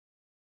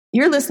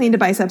You're listening to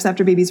Biceps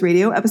After Babies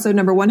Radio, episode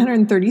number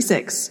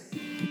 136.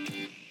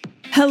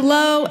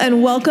 Hello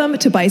and welcome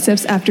to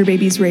Biceps After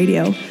Babies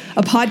Radio,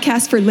 a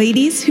podcast for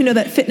ladies who know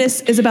that fitness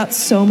is about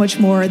so much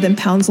more than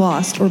pounds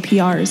lost or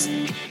PRs.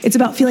 It's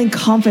about feeling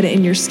confident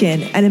in your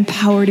skin and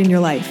empowered in your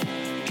life.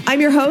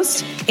 I'm your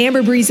host,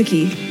 Amber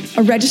Brezicki,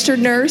 a registered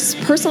nurse,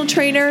 personal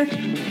trainer,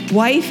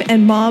 wife,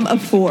 and mom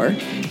of 4.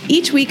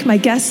 Each week, my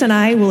guests and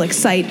I will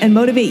excite and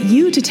motivate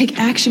you to take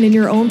action in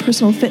your own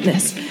personal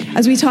fitness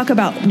as we talk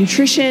about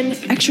nutrition,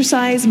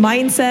 exercise,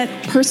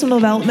 mindset, personal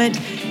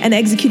development, and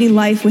executing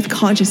life with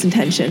conscious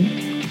intention.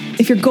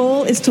 If your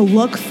goal is to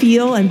look,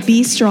 feel, and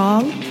be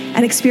strong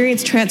and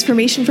experience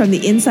transformation from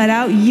the inside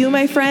out, you,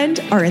 my friend,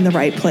 are in the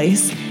right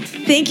place.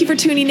 Thank you for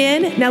tuning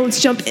in. Now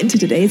let's jump into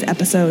today's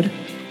episode.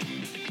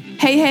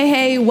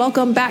 Hey,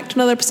 welcome back to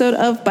another episode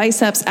of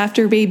Biceps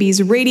After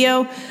Babies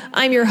Radio.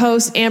 I'm your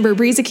host, Amber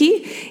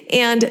Brezicki,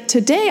 and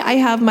today I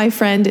have my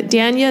friend,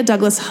 Dania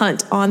Douglas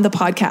Hunt, on the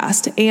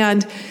podcast,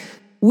 and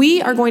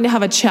we are going to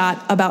have a chat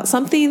about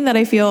something that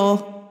I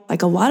feel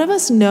like a lot of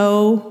us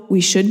know we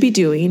should be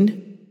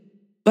doing,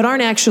 but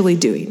aren't actually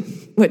doing,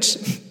 which,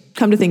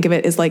 come to think of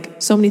it, is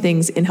like so many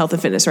things in health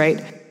and fitness,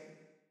 right?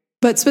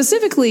 But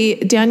specifically,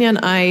 Dania and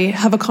I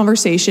have a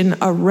conversation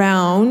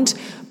around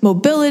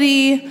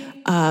mobility,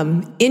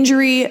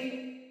 injury,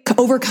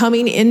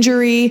 overcoming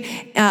injury,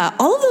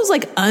 all of those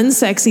like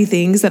unsexy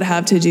things that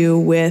have to do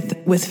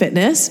with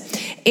fitness.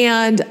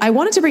 And I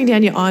wanted to bring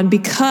Dania on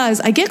because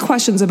I get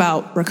questions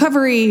about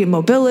recovery,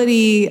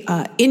 mobility,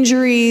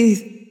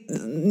 injury,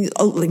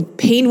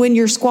 pain when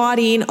you're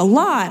squatting, a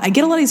lot. I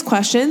get a lot of these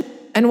questions.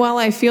 And while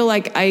I feel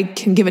like I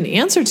can give an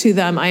answer to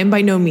them, I am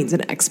by no means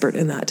an expert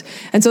in that.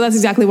 And so that's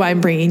exactly why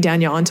I'm bringing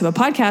Dania onto the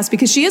podcast,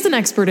 because she is an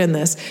expert in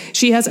this.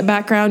 She has a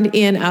background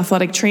in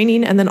athletic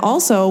training and then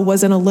also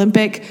was an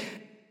Olympic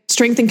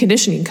strength and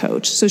conditioning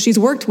coach. So she's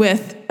worked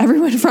with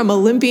everyone from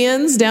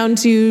Olympians down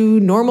to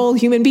normal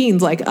human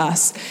beings like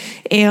us,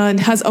 and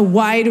has a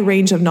wide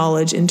range of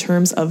knowledge in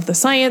terms of the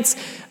science,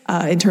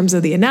 in terms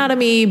of the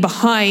anatomy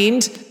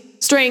behind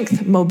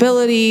strength,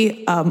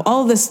 mobility,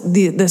 all of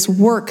this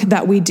work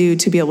that we do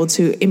to be able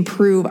to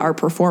improve our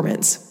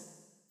performance.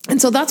 And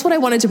so that's what I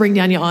wanted to bring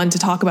Dania on to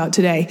talk about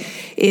today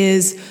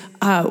is,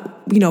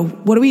 we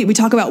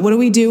talk about what do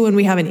we do when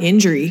we have an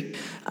injury?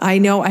 I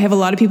know I have a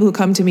lot of people who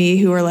come to me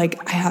who are like,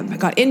 I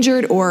got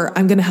injured or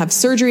I'm going to have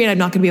surgery and I'm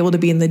not going to be able to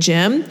be in the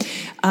gym.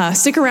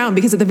 Stick around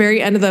because at the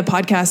very end of the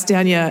podcast,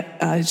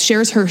 Dania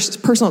shares her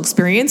personal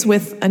experience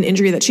with an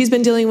injury that she's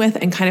been dealing with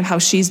and kind of how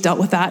she's dealt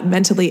with that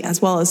mentally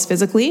as well as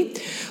physically.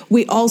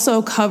 We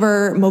also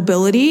cover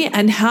mobility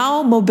and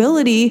how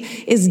mobility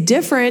is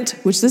different,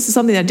 which this is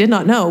something I did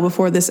not know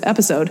before this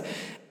episode.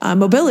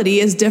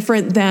 Mobility is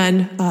different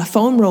than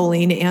foam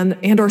rolling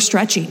and or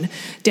stretching.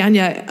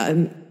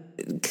 Dania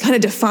kind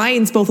of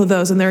defines both of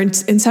those, and they're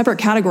in separate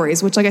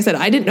categories, which, like I said,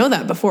 I didn't know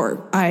that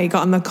before I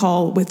got on the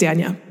call with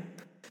Dania.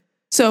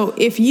 So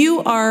if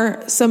you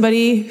are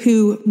somebody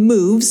who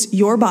moves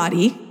your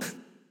body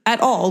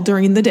at all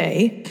during the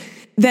day,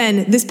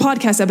 then this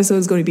podcast episode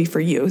is going to be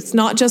for you. It's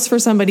not just for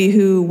somebody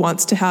who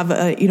wants to have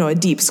a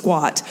deep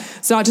squat.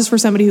 It's not just for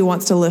somebody who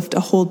wants to lift a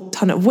whole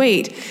ton of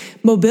weight.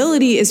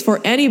 Mobility is for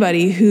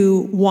anybody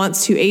who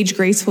wants to age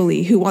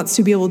gracefully, who wants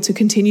to be able to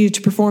continue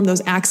to perform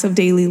those acts of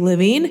daily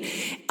living.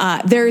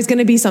 There is going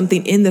to be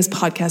something in this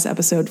podcast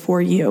episode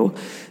for you.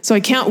 So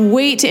I can't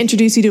wait to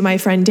introduce you to my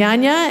friend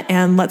Dania,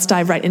 and let's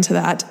dive right into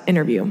that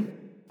interview.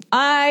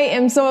 I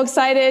am so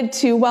excited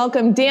to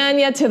welcome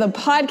Dania to the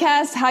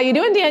podcast. How you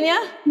doing,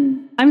 Dania?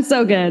 I'm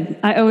so good.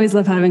 I always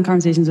love having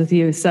conversations with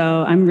you,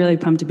 so I'm really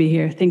pumped to be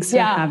here. Thanks for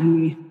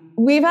having me.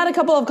 We've had a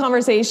couple of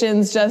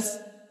conversations just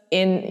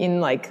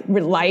in like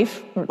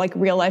life, or like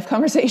real life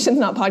conversations,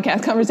 not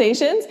podcast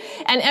conversations.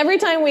 And every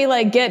time we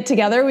like get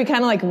together, we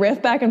kind of like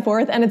riff back and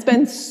forth, and it's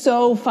been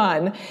so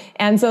fun.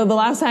 And so the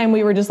last time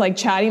we were just like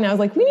chatting, I was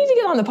like, we need to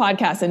get on the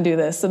podcast and do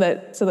this so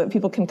that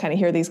people can kind of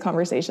hear these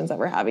conversations that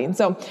we're having.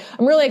 So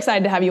I'm really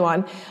excited to have you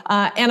on.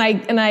 And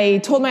I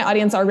told my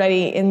audience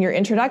already in your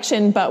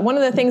introduction, but one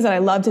of the things that I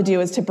love to do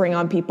is to bring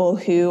on people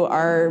who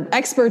are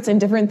experts in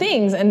different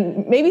things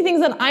and maybe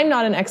things that I'm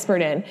not an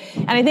expert in.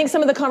 And I think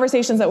some of the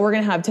conversations that we're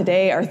going to have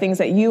today are things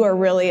that you are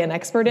really an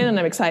expert in, and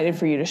I'm excited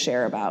for you to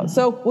share about.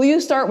 So will you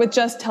start with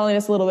just telling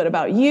us a little bit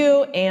about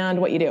you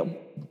and what you do?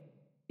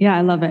 Yeah,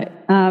 I love it.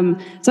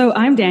 So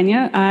I'm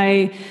Dania.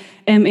 I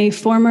am a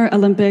former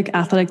Olympic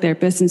athletic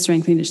therapist and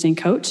strength and conditioning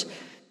coach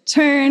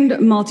turned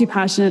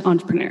multi-passionate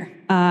entrepreneur.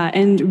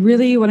 And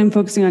really what I'm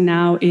focusing on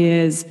now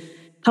is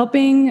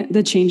helping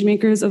the change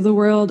makers of the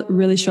world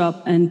really show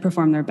up and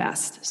perform their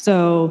best.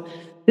 So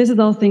this is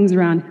all things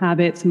around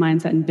habits,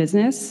 mindset, and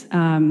business.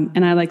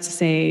 And I like to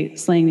say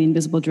slaying the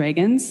invisible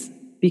dragons,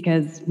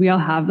 because we all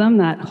have them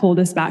that hold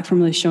us back from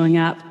really showing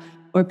up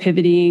or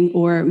pivoting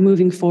or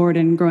moving forward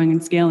and growing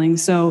and scaling.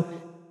 So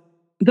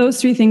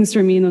those three things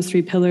for me and those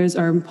three pillars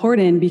are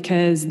important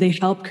because they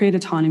help create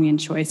autonomy and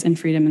choice and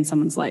freedom in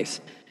someone's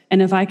life.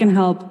 And if I can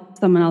help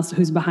someone else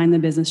who's behind the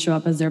business show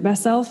up as their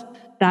best self,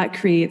 that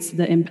creates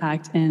the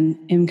impact and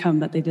income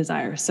that they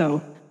desire.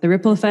 So the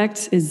ripple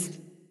effect is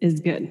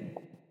good.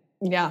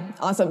 Yeah.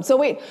 Awesome. So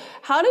wait,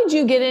 how did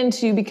you get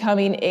into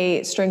becoming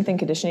a strength and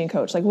conditioning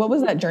coach? Like, what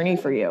was that journey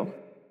for you?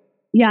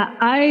 Yeah,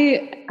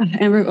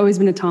 I've always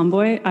been a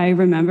tomboy. I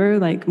remember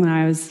like when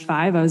I was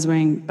 5, I was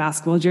wearing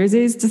basketball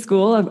jerseys to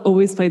school. I've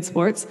always played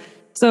sports.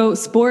 So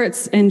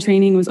sports and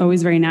training was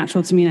always very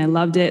natural to me and I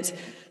loved it.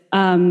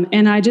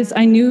 And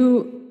I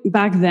knew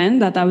back then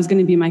that was going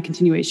to be my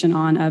continuation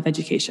of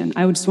education.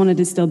 I just wanted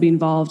to still be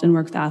involved and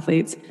work with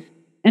athletes.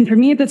 And for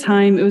me at the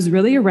time, it was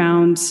really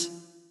around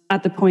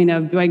at the point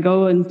of, do I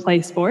go and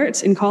play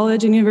sports in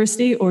college and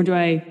university, or do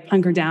I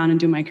hunker down and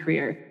do my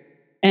career?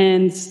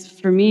 And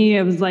for me,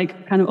 it was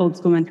like kind of old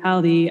school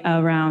mentality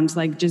around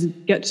like, just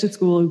get to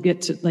school,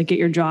 get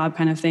your job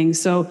kind of thing.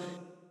 So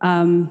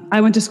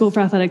I went to school for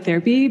athletic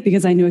therapy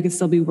because I knew I could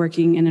still be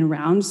working in and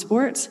around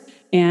sports.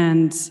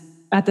 And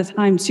at the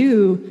time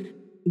too,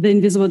 the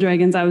invisible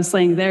dragons I was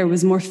slaying there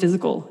was more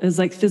physical. It was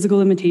like physical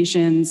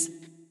limitations,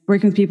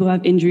 working with people who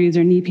have injuries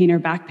or knee pain or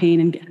back pain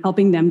and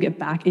helping them get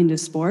back into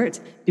sport,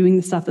 doing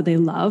the stuff that they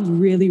love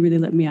really, really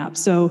lit me up.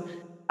 So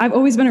I've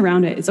always been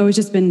around it. It's always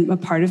just been a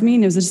part of me.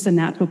 And it was just a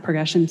natural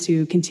progression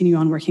to continue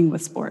on working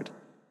with sport.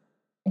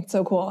 It's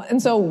so cool.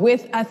 And so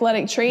with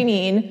athletic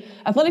training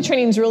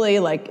is really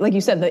like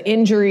you said, the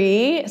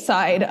injury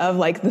side of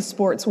like the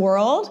sports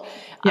world.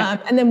 Yeah.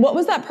 And then what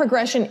was that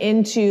progression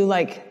into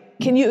like,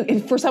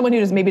 for someone who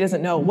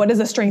doesn't know, what is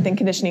a strength and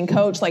conditioning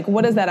coach? Like,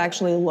 what does that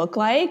actually look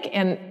like?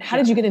 And how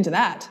did you get into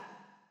that?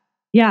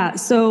 Yeah.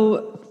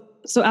 So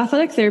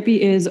athletic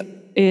therapy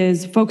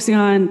is focusing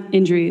on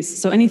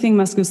injuries. So anything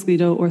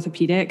musculoskeletal,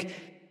 orthopedic.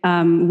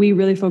 We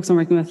really focus on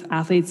working with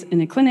athletes in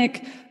a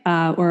clinic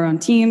or on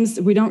teams.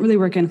 We don't really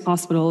work in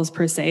hospitals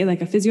per se,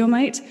 like a physio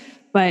might,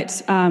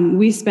 but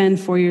we spend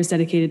 4 years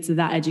dedicated to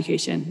that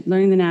education,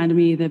 learning the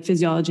anatomy, the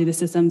physiology, the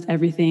systems,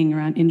 everything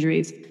around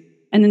injuries.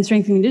 And then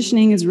strength and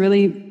conditioning is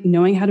really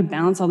knowing how to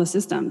balance all the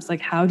systems. Like,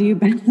 how do you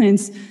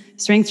balance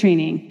strength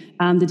training,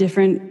 the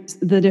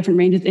different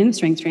ranges in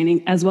strength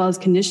training, as well as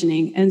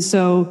conditioning? And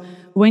so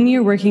when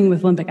you're working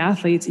with Olympic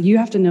athletes, you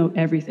have to know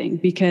everything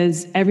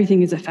because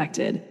everything is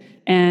affected.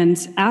 And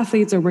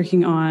athletes are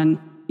working on,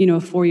 a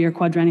 4-year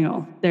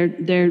quadrennial. They're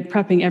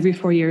prepping every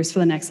 4 years for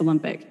the next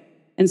Olympic.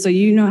 And so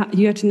you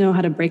have to know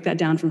how to break that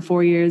down from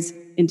 4 years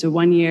into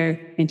 1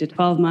 year, into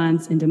 12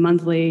 months, into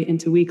monthly,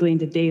 into weekly,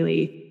 into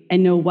daily,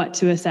 and know what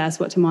to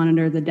assess, what to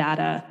monitor, the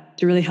data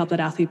to really help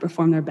that athlete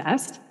perform their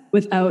best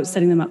without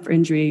setting them up for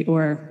injury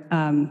or,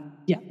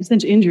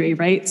 essentially injury,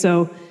 right?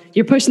 So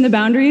you're pushing the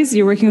boundaries,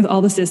 you're working with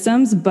all the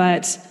systems,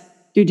 but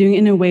you're doing it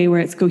in a way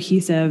where it's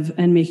cohesive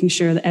and making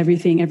sure that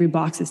every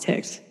box is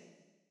ticked.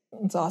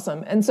 That's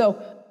awesome. And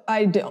so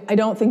I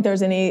don't think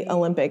there's any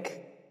Olympic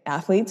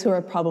athletes who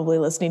are probably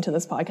listening to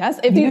this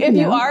podcast. If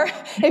you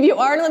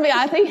are an Olympic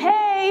athlete,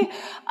 hey.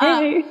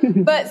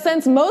 But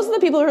since most of the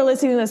people who are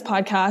listening to this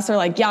podcast are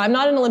like, yeah, I'm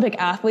not an Olympic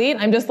athlete.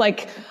 I'm just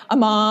like a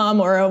mom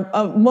or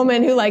a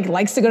woman who like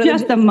likes to go to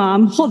just a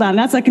mom. Hold on,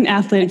 that's like an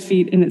athlete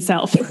feat in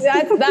itself.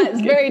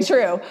 That's very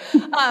true.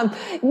 But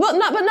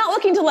not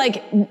looking to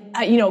like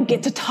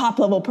get to top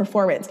level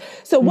performance.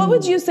 So what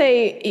would you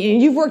say?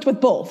 You've worked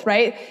with both,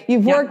 right?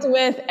 You've worked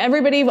with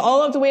everybody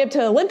all the way up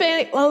to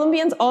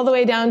Olympians, all the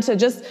way down to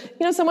just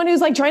someone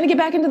who's like trying to get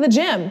back into the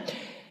gym.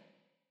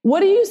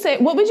 What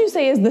would you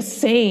say is the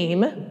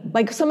same,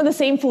 like some of the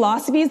same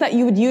philosophies that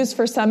you would use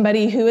for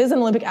somebody who is an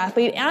Olympic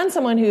athlete and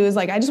someone who is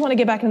like, I just want to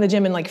get back into the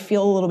gym and like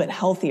feel a little bit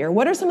healthier?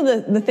 What are some of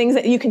the things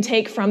that you can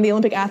take from the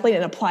Olympic athlete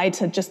and apply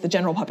to just the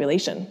general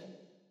population?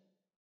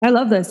 I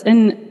love this.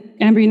 And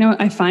Amber,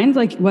 I find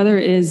like whether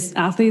it is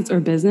athletes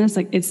or business,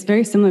 like it's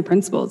very similar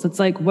principles. It's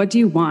like, what do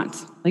you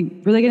want? Like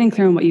really getting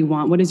clear on what you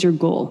want. What is your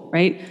goal,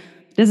 right?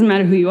 It doesn't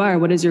matter who you are.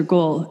 What is your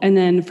goal? And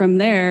then from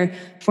there,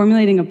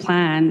 formulating a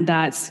plan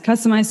that's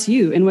customized to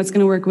you and what's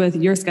going to work with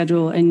your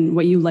schedule and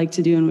what you like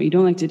to do and what you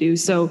don't like to do.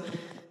 So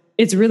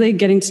it's really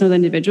getting to know the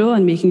individual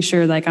and making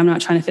sure like I'm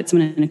not trying to fit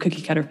someone in a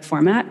cookie cutter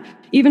format.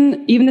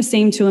 Even the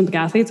same two Olympic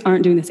athletes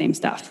aren't doing the same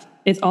stuff.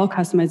 It's all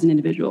customized and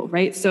individual,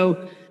 right?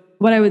 So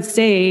what I would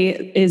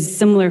say is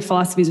similar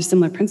philosophies or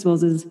similar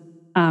principles is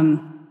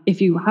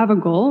if you have a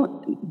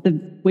goal,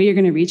 the way you're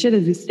going to reach it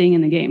is staying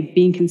in the game,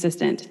 being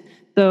consistent.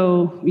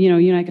 So, you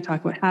and I could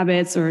talk about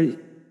habits or,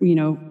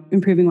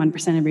 improving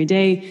 1% every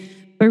day,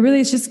 but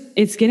really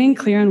it's getting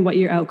clear on what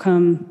your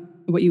outcome,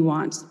 what you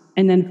want.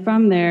 And then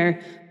from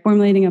there,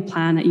 formulating a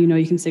plan that you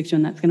can stick to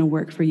and that's going to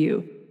work for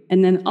you.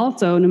 And then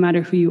also, no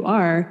matter who you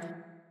are,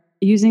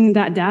 using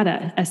that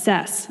data,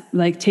 assess,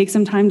 like take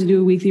some time to do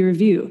a weekly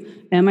review.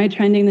 Am I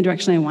trending the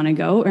direction I want to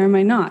go or am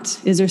I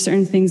not? Is there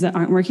certain things that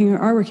aren't working or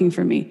are working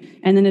for me?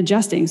 And then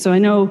adjusting. So I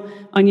know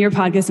on your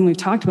podcast, and we've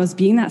talked about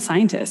being that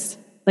scientist.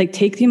 Like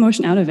take the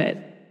emotion out of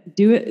it,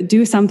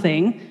 do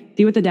something,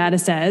 see what the data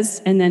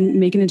says, and then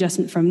make an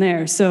adjustment from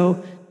there.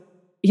 So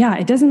yeah,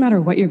 it doesn't matter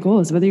what your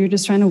goal is, whether you're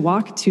just trying to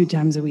walk 2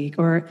 times a week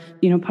or,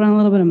 put on a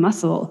little bit of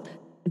muscle,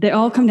 they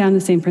all come down to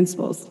the same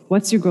principles.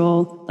 What's your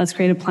goal? Let's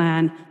create a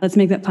plan. Let's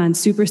make that plan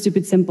super,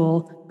 stupid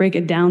simple, break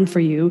it down for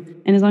you.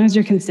 And as long as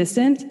you're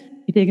consistent,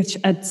 you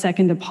take a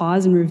second to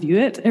pause and review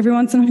it every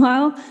once in a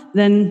while,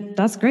 then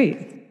that's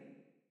great.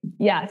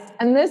 Yes.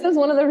 And this is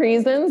one of the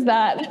reasons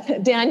that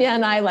Dania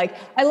and I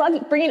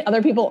love bringing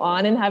other people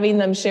on and having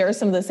them share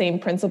some of the same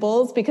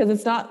principles, because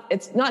it's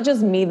not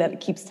just me that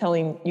keeps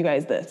telling you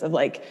guys this of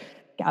like,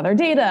 gather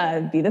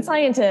data, be the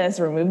scientist,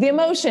 remove the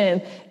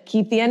emotion,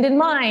 keep the end in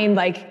mind,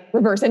 like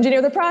reverse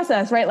engineer the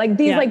process, right? Like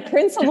these like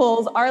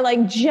principles are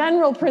like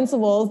general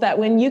principles that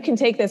when you can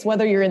take this,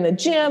 whether you're in the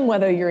gym,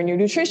 whether you're in your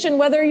nutrition,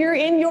 whether you're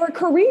in your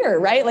career,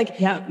 right?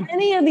 Like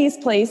any of these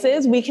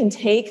places, we can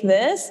take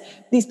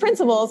these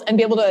principles and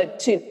be able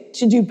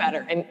to do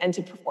better and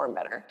to perform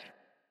better.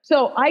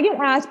 So I get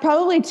asked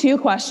probably two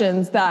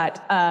questions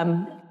that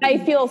I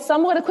feel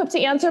somewhat equipped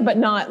to answer, but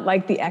not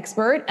like the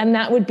expert. And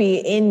that would be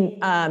in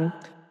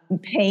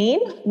pain,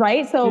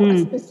 right? So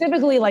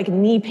specifically like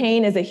knee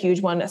pain is a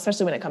huge one,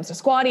 especially when it comes to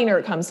squatting or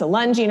it comes to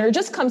lunging or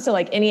just comes to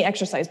like any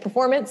exercise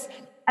performance.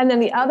 And then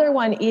the other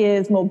one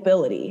is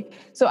mobility.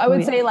 So I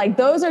would say like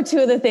those are two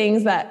of the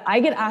things that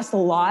I get asked a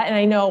lot. And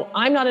I know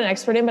I'm not an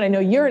expert in, but I know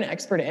you're an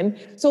expert in.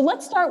 So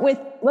let's start with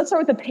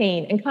the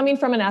pain. And coming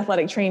from an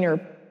athletic trainer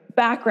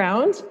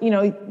background, you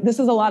know, this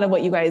is a lot of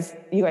what you guys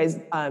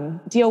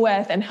deal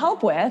with and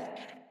help with.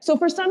 So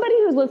for somebody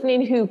who's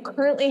listening who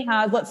currently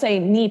has, let's say,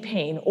 knee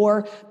pain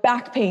or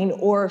back pain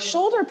or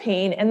shoulder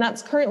pain, and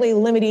that's currently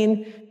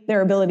limiting their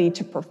ability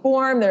to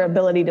perform, their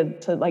ability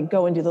to like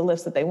go and do the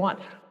lifts that they want,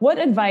 what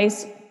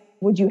advice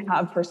would you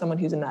have for someone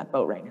who's in that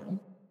boat right now?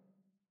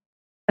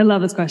 I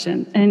love this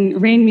question,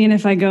 and rein me in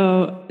if I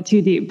go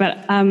too deep.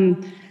 But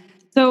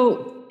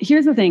so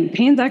here's the thing: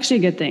 pain's actually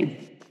a good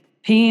thing.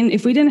 Pain,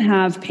 if we didn't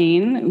have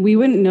pain, we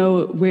wouldn't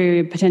know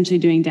we're potentially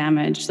doing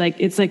damage. Like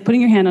it's like putting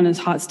your hand on a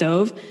hot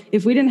stove.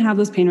 If we didn't have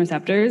those pain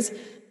receptors,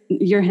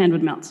 your hand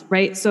would melt,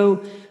 right?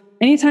 So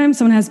anytime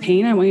someone has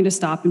pain, I want you to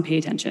stop and pay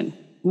attention.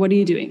 What are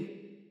you doing?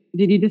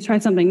 Did you just try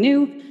something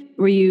new?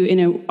 Were you in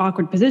an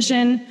awkward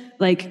position?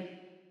 Like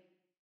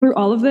through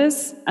all of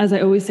this, as I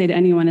always say to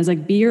anyone, is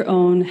like be your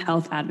own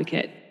health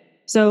advocate.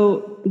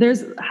 So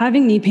there's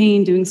having knee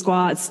pain, doing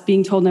squats,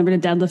 being told never to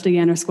deadlift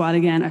again or squat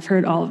again. I've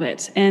heard all of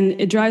it. And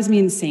it drives me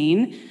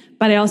insane,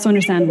 but I also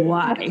understand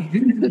why.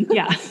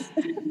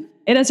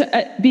 It is,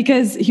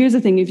 because here's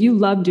the thing. If you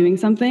love doing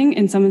something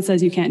and someone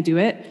says you can't do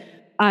it,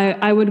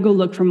 I would go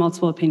look for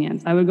multiple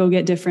opinions. I would go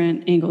get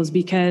different angles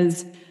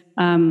because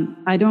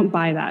I don't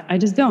buy that. I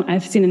just don't.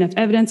 I've seen enough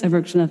evidence. I've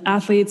worked with enough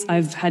athletes.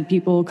 I've had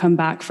people come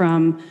back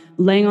from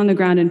laying on the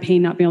ground in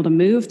pain, not being able to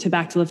move, to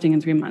back to lifting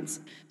in 3 months.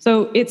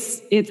 So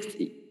it's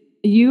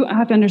you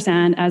have to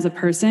understand as a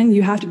person,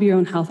 you have to be your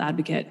own health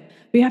advocate.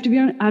 But you have to be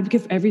your own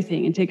advocate for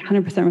everything and take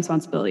 100%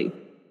 responsibility.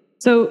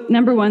 So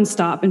number one,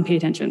 stop and pay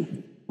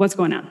attention. What's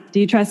going on?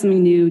 Did you try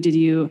something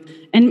new?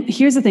 And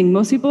here's the thing,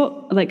 most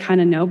people like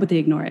kind of know, but they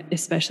ignore it,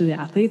 especially the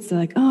athletes. They're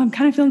like, oh, I'm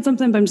kind of feeling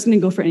something, but I'm just going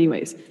to go for it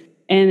anyways.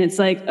 And it's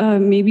like,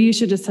 maybe you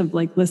should just have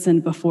like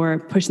listened before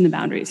pushing the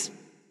boundaries.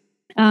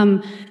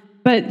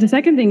 But the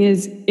second thing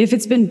is, if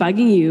it's been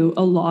bugging you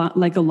a lot,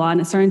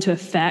 and it's starting to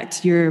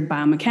affect your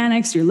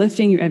biomechanics, your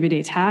lifting, your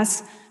everyday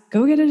tasks,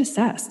 go get it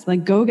assessed.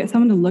 Like go get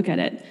someone to look at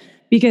it.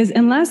 Because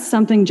unless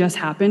something just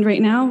happened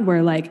right now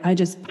where like I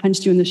just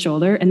punched you in the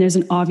shoulder and there's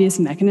an obvious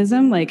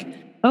mechanism, like,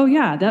 oh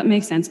yeah, that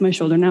makes sense. My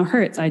shoulder now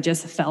hurts. I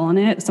just fell on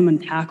it. Someone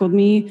tackled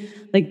me.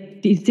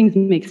 Like these things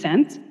make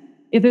sense.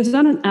 If there's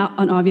not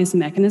an obvious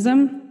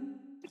mechanism,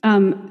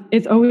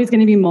 it's always going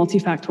to be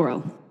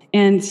multifactorial.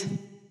 And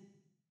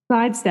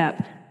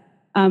sidestep,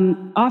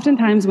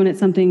 oftentimes when it's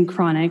something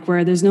chronic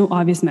where there's no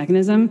obvious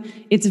mechanism,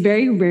 it's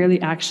very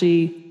rarely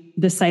actually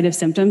the site of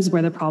symptoms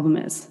where the problem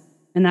is.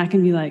 And that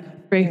can be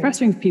like very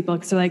frustrating for people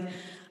because they're like,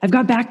 I've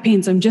got back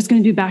pain, so I'm just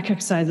going to do back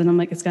exercise. And I'm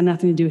like, it's got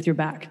nothing to do with your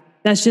back.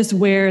 That's just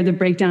where the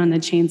breakdown in the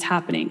chain's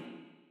happening.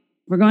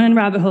 We're going in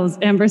rabbit holes,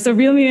 Amber, so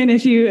reel me in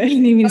if you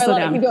need me to slow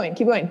down.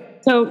 Keep going.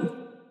 So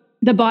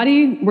the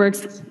body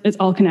works, it's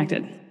all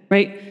connected,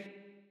 right?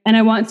 And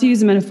I want to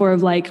use a metaphor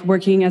of like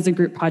working as a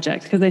group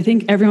project, because I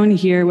think everyone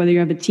here, whether you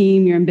have a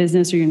team, you're in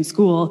business, or you're in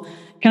school,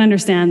 can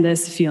understand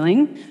this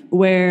feeling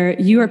where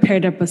you are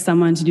paired up with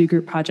someone to do a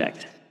group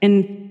project.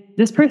 And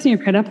this person you're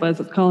paired up with,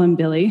 let's call him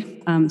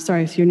Billy.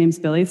 Sorry if your name's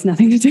Billy, it's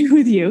nothing to do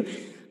with you.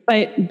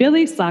 But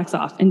Billy slacks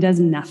off and does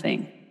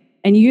nothing.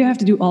 And you have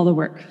to do all the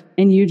work.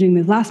 And you're doing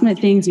these last minute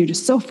things, and you're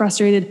just so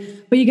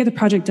frustrated, but you get the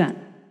project done.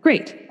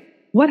 Great.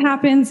 What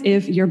happens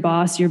if your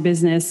boss, your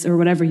business, or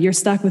whatever, you're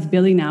stuck with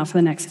Billy now for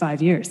the next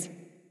 5 years?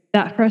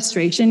 That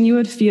frustration you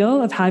would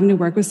feel of having to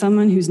work with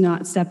someone who's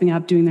not stepping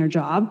up, doing their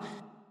job,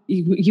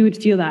 you would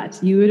feel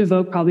that. You would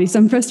evoke probably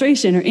some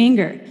frustration or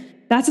anger.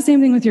 That's the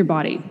same thing with your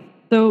body.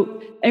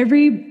 So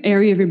every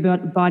area of your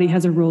body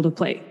has a role to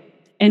play.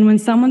 And when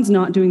someone's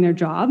not doing their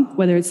job,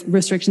 whether it's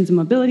restrictions in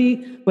mobility,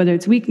 whether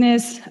it's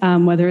weakness,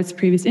 whether it's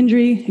previous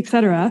injury,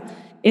 etc.,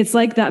 it's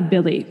like that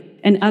Billy.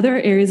 And other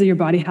areas of your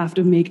body have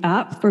to make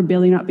up for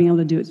Billy not being able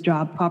to do its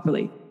job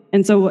properly.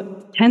 And so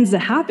what tends to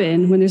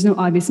happen when there's no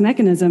obvious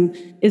mechanism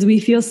is we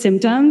feel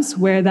symptoms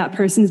where that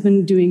person's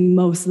been doing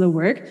most of the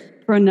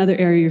work for another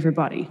area of your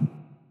body.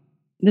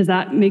 Does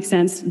that make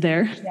sense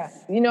there?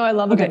 Yes. You know, I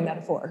love a good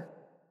metaphor.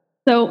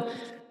 So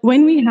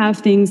when we have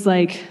things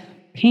like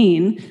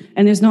pain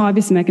and there's no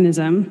obvious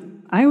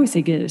mechanism, I always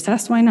say get it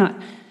assessed. Why not?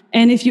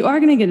 And if you are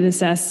going to get it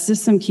assessed,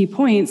 just some key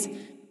points.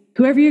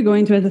 Whoever you're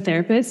going to as a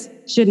therapist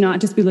should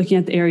not just be looking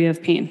at the area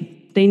of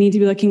pain. They need to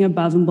be looking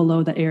above and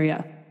below that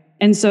area.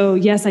 And so,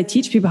 yes, I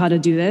teach people how to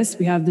do this.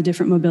 We have the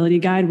different mobility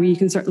guide where you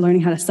can start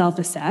learning how to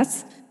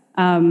self-assess.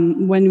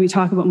 When we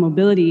talk about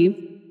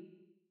mobility,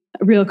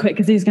 real quick,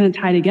 because these are going to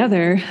tie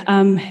together,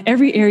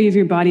 every area of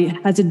your body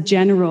has a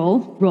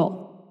general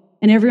role,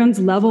 and everyone's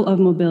level of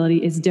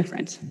mobility is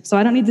different. So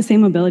I don't need the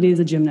same mobility as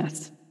a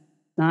gymnast.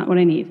 Not what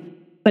I need.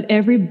 But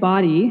every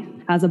body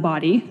has a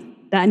body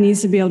that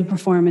needs to be able to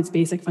perform its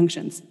basic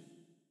functions.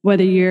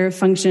 Whether your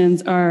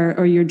functions are,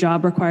 or your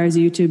job requires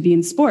you to be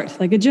in sport,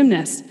 like a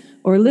gymnast,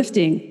 or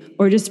lifting,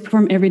 or just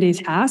perform everyday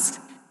tasks,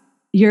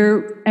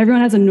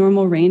 everyone has a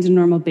normal range and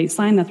normal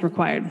baseline that's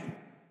required.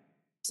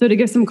 So to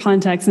give some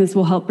context, and this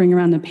will help bring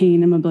around the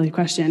pain and mobility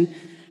question,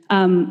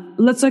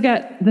 let's look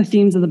at the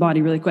themes of the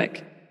body really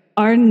quick.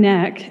 Our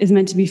neck is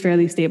meant to be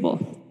fairly stable.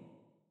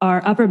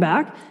 Our upper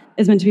back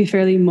is meant to be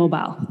fairly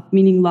mobile,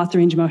 meaning lots of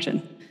range of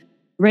motion.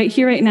 Right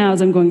here, right now,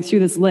 as I'm going through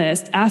this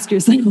list, ask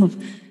yourself,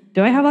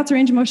 do I have lots of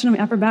range of motion on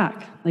my upper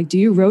back? Like, do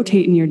you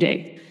rotate in your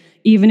day?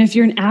 Even if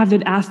you're an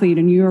avid athlete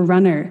and you're a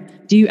runner,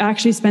 do you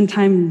actually spend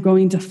time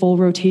going to full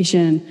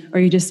rotation, or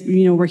are you just,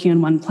 working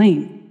on one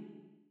plane?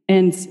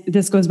 And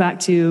this goes back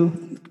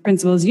to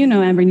principles,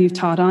 Amber, and you've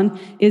taught on,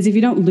 is if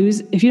you don't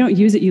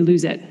use it, you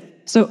lose it.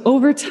 So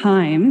over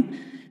time,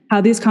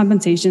 how these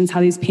compensations,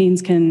 how these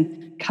pains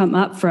can come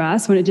up for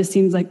us when it just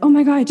seems like, oh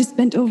my God, I just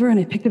bent over and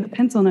I picked up a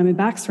pencil and my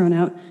back's thrown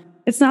out.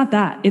 It's not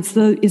that. It's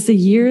the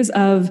years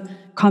of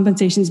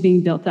compensations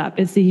being built up.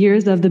 It's the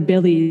years of the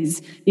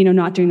billies,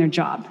 not doing their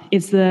job.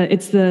 It's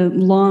the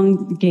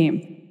long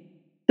game.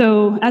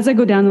 So as I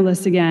go down the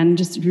list again,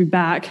 just to be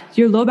back,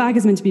 your low back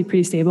is meant to be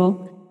pretty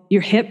stable.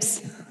 Your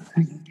hips,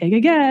 take a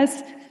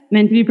guess,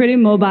 meant to be pretty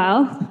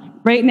mobile.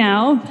 Right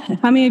now,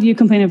 how many of you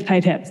complain of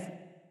tight hips,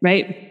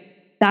 right?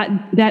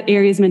 That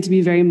area is meant to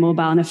be very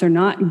mobile. And if they're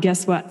not,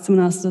 guess what?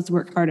 Someone else does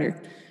work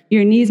harder.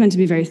 Your knee is meant to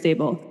be very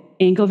stable.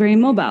 Ankle, very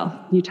mobile.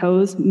 Your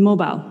toes,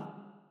 mobile.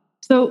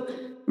 So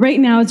right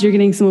now, as you're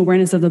getting some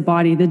awareness of the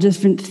body, the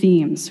different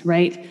themes,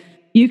 right?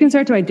 You can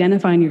start to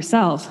identify in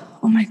yourself,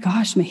 oh my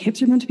gosh, my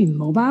hips are meant to be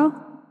mobile?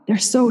 They're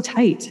so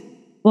tight.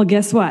 Well,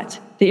 guess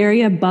what? The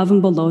area above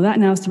and below that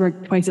now has to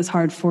work twice as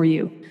hard for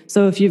you.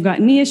 So if you've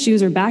got knee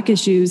issues or back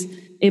issues,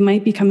 it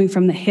might be coming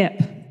from the hip,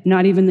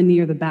 not even the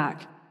knee or the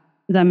back.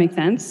 Does that make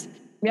sense?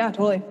 Yeah,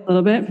 totally. A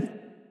little bit.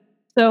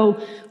 So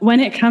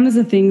when it comes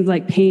to things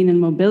like pain and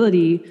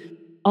mobility,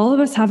 all of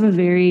us have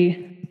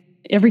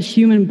every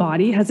human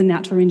body has a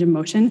natural range of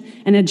motion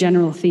and a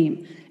general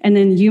theme. And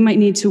then you might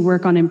need to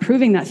work on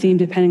improving that theme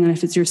depending on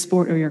if it's your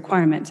sport or your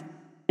requirement.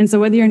 And so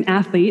whether you're an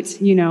athlete,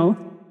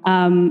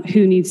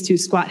 who needs to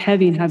squat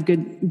heavy and have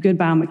good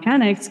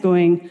biomechanics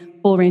going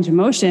full range of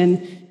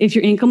motion, if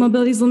your ankle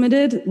mobility is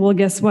limited, well,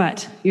 guess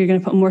what? You're going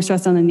to put more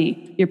stress on the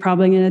knee. You're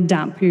probably going to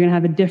dump. You're going to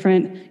have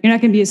you're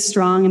not going to be as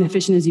strong and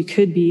efficient as you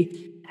could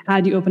be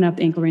had you open up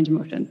the ankle range of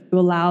motion to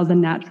allow the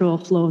natural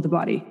flow of the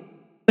body.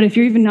 But if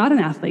you're even not an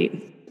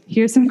athlete,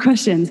 here's some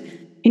questions.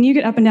 Can you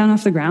get up and down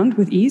off the ground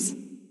with ease,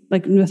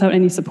 like without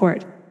any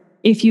support?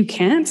 If you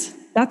can't,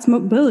 that's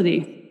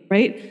mobility,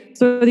 right?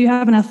 So whether you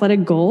have an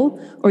athletic goal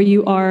or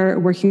you are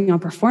working on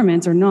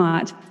performance or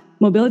not,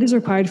 mobility is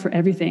required for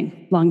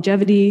everything.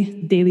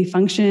 Longevity, daily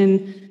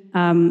function.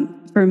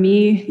 For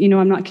me,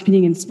 I'm not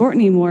competing in sport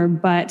anymore,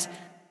 but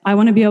I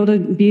want to be able to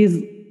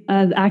be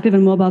as active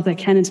and mobile as I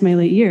can into my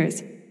late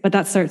years. But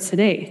that starts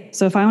today.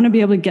 So if I want to be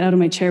able to get out of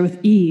my chair with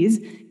ease,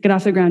 get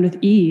off the ground with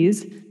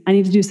ease, I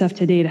need to do stuff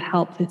today to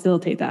help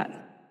facilitate that.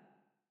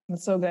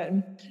 That's so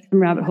good.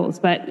 Some rabbit holes,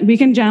 but we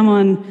can jam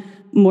on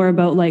more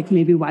about like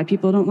maybe why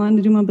people don't want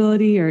to do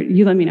mobility, or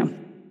you let me know.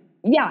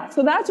 Yeah.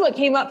 So that's what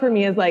came up for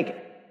me is like,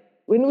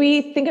 when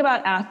we think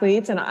about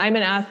athletes, and I'm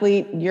an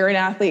athlete, you're an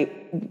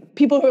athlete,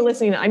 people who are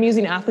listening, I'm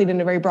using athlete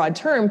in a very broad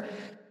term.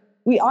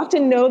 We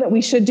often know that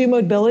we should do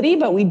mobility,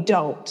 but we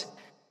don't.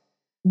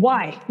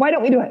 Why? Why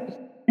don't we do it?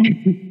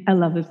 I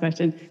love this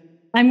question.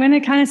 I'm going to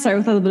kind of start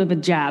with a little bit of a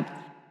jab,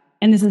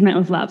 and this is meant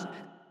with love.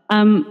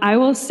 I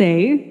will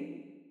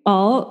say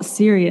all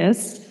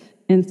serious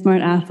and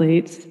smart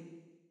athletes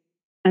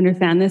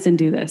understand this and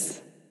do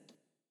this.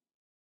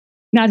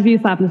 Not to be a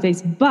slap in the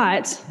face,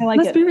 but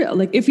let's be real.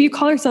 Like if you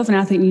call yourself an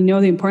athlete and you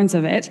know the importance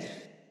of it,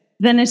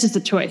 then it's just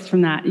a choice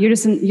from that.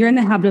 You're in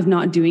the habit of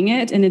not doing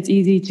it, and it's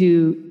easy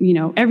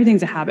to,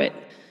 everything's a habit.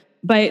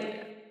 But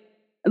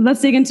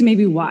let's dig into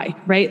maybe why,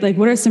 right? Like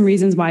what are some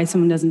reasons why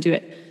someone doesn't do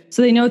it?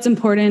 So they know it's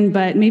important,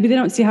 but maybe they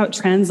don't see how it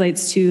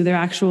translates to their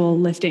actual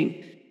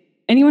lifting.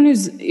 Anyone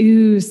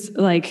who's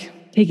like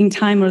taking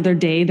time out of their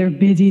day, their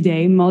busy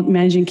day,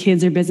 managing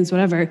kids, their business,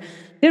 whatever,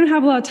 they don't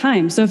have a lot of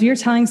time. So if you're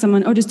telling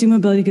someone, oh, just do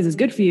mobility because it's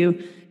good for you,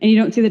 and you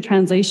don't see the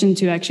translation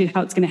to actually how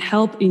it's going to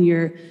help in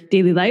your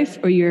daily life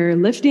or your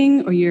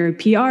lifting or your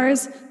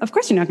PRs, of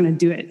course you're not going to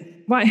do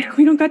it. Why?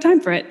 We don't got time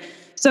for it.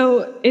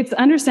 So it's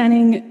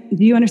understanding,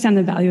 do you understand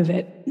the value of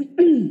it?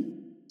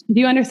 Do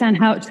you understand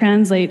how it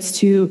translates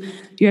to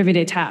your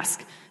everyday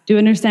task? Do you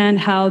understand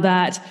how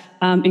that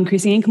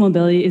increasing ankle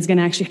mobility is going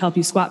to actually help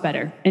you squat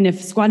better? And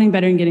if squatting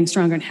better and getting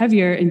stronger and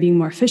heavier and being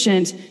more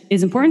efficient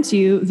is important to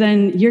you,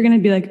 then you're going to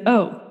be like,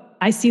 oh,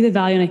 I see the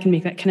value and I can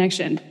make that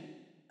connection.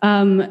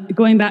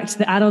 Going back to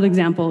the adult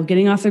example,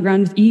 getting off the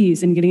ground with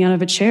ease and getting out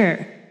of a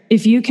chair.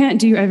 If you can't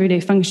do your everyday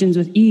functions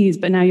with ease,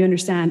 but now you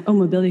understand, oh,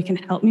 mobility can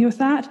help me with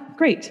that,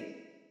 great.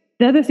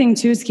 The other thing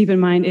too is to keep in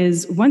mind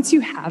is once you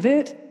have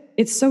it,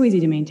 it's so easy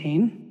to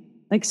maintain,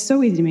 like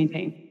so easy to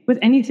maintain with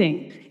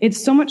anything.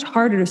 It's so much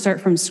harder to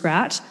start from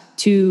scratch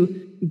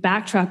to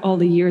backtrack all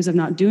the years of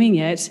not doing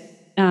it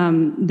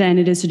than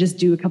it is to just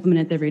do a couple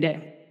minutes every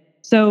day.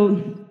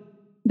 So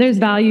there's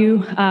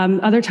value.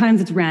 Other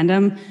times it's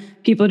random.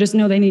 People just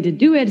know they need to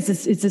do it.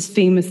 It's this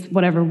famous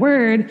whatever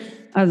word,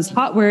 this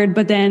hot word,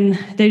 but then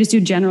they just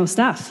do general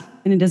stuff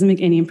and it doesn't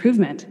make any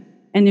improvement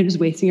and they're just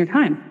wasting your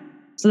time.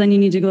 So then you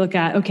need to look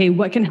at, okay,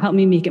 what can help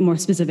me make it more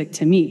specific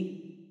to me?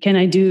 Can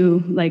I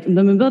do like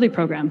the mobility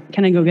program?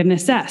 Can I go get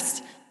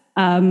assessed?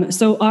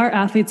 So our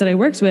athletes that I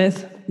worked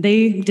with,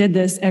 they did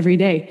this every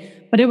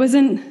day, but it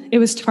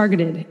was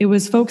targeted. It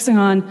was focusing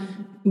on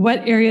what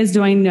areas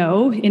do I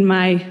know in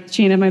my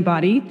chain of my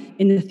body,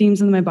 in the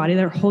themes of my body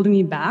that are holding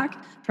me back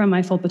from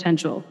my full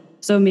potential.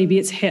 So maybe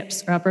it's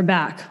hips or upper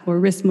back or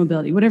wrist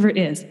mobility, whatever it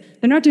is.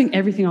 They're not doing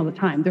everything all the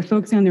time. They're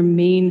focusing on their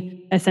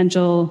main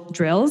essential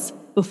drills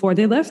before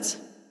they lift,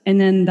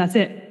 and then that's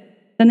it.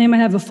 Then they might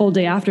have a full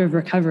day after of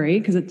recovery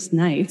because it's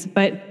nice,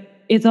 but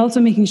it's also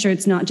making sure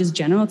it's not just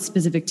general, it's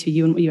specific to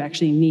you and what you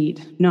actually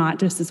need, not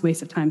just this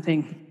waste of time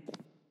thing.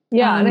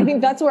 Yeah, and I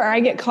think that's where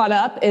I get caught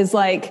up is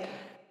like,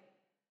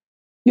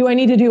 do I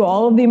need to do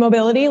all of the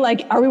mobility?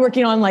 Like, are we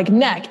working on like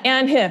neck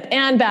and hip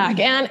and back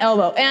and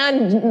elbow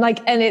and like,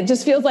 and it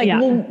just feels like,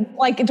 well,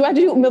 like, do I have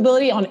to do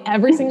mobility on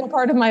every single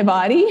part of my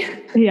body?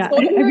 Yeah, so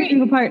every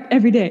single part,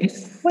 every day.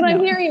 What I'm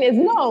hearing is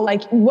no,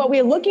 like what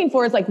we're looking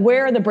for is like,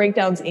 where are the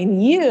breakdowns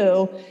in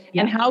you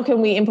and how can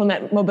we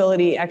implement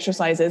mobility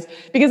exercises?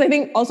 Because I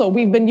think also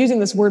we've been using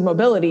this word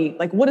mobility.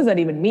 Like, what does that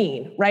even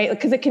mean? Right?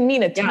 Because it can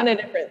mean a ton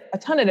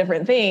of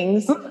different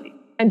things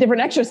and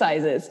different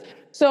exercises.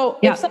 So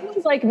if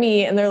someone's like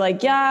me and they're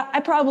like, yeah, I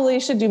probably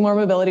should do more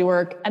mobility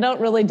work. I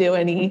don't really do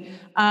any,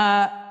 but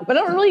I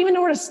don't really even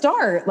know where to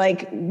start.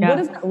 Like, what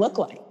does that look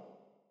like?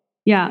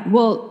 Yeah.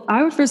 Well,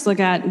 I would first look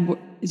at,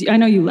 I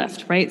know you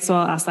lift, right? So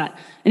I'll ask that.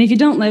 And if you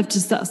don't lift,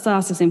 just still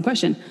ask the same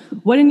question.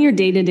 What in your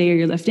day-to-day or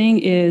your lifting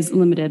is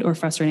limited or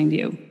frustrating to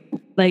you?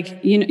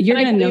 Like, you know, you're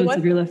going to know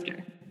if you're a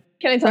lifter.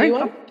 Can I tell you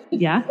what?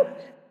 Yeah.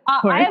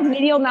 I have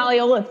medial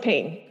malleolus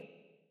pain.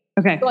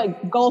 Okay. So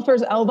like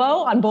golfer's elbow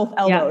on both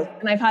elbows.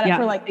 And I've had it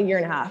for like a year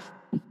and a half.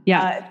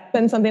 Yeah. It's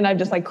been something I've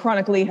just like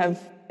chronically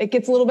it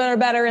gets a little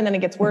better and then it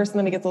gets worse and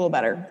then it gets a little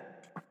better.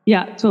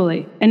 Yeah,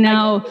 totally. And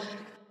now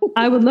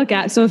I would look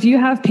at, so if you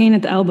have pain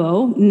at the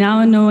elbow,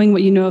 now knowing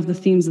what you know of the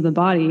themes of the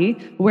body,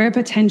 where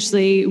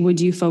potentially would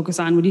you focus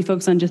on? Would you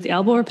focus on just the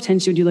elbow or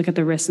potentially would you look at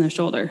the wrist and the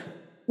shoulder?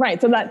 Right.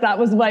 So that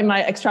was why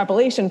my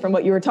extrapolation from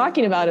what you were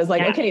talking about is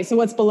like, okay, so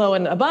what's below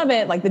and above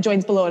it, like the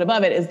joints below and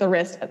above it is the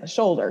wrist and the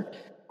shoulder.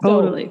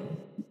 Totally.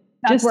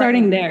 So just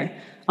starting there.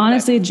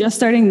 Honestly, just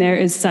starting there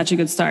is such a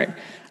good start.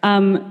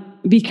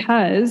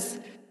 Because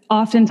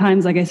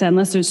oftentimes, like I said,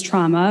 unless there's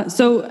trauma.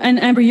 So, and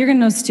Amber, you're going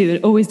to know this too.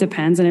 It always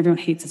depends, and everyone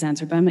hates this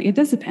answer, but I'm like, it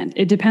does depend.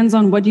 It depends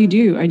on what you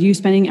do. Are you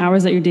spending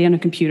hours of your day on a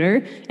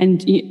computer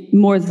and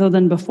more so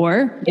than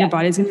before? Your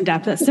body's going to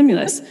adapt to that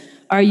stimulus.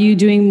 Are you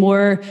doing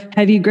more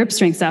heavy grip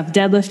strength stuff,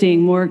 deadlifting,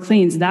 more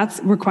cleans? That's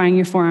requiring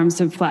your forearms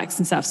to flex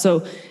and stuff.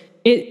 So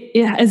it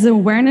is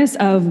awareness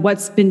of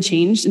what's been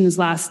changed in this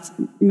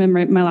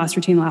remember my last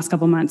routine the last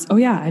couple of months. Oh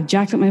yeah, I've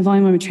jacked up my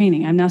volume of my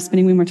training. I'm now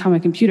spending way more time on my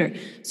computer.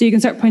 So you can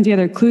start putting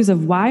together clues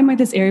of why might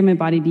this area of my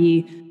body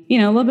be,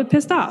 a little bit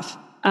pissed off.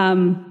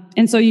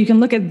 And so you can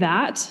look at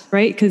that,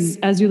 right? Because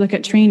as you look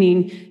at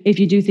training, if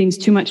you do things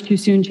too much too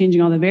soon,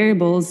 changing all the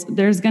variables,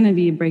 there's going to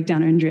be a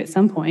breakdown or injury at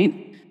some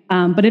point.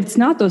 But if it's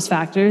not those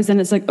factors, then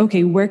it's like,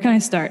 okay, where can I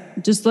start?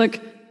 Just look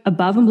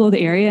above and below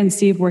the area and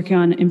see if working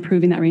on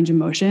improving that range of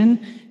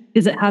motion.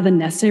 Does it have the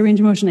necessary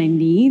range of motion I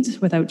need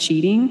without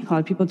cheating? A lot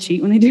of people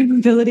cheat when they do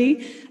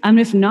mobility.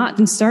 If not,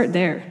 then start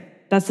there.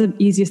 That's the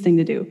easiest thing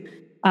to do.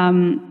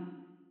 And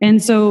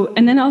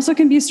then also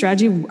can be a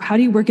strategy. How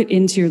do you work it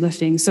into your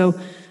lifting? So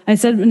I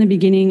said in the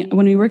beginning,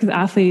 when we work with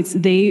athletes,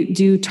 they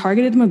do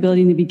targeted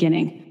mobility in the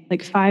beginning,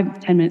 like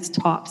 5-10 minutes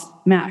tops,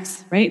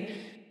 max, right?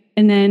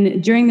 And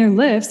then during their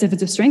lifts, if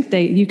it's a strength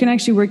day, you can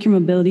actually work your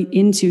mobility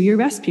into your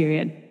rest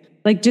period.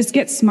 Like just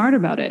get smart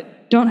about it.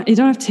 You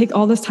don't have to take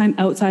all this time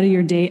outside of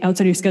your day,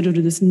 outside of your schedule to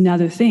do this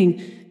another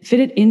thing. Fit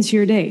it into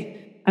your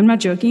day. I'm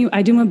not joking.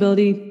 I do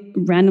mobility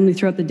randomly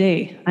throughout the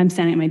day. I'm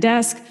standing at my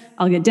desk.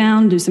 I'll get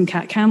down, do some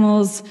cat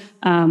camels,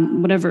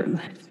 whatever.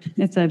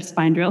 It's a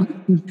spine drill.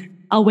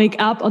 I'll wake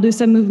up. I'll do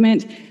some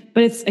movement.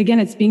 But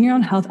it's being your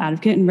own health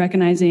advocate and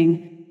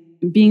recognizing,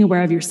 being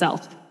aware of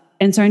yourself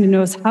and starting to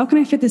notice, how can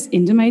I fit this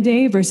into my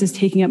day versus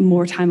taking up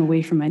more time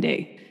away from my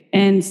day?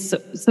 And so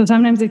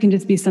sometimes it can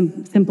just be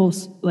some simple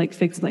like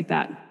fix like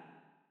that.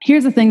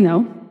 Here's the thing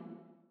though,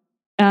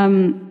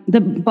 The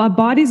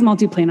body's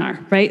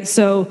multiplanar, right?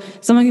 So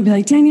someone could be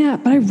like,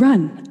 Danya, but I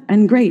run,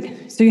 and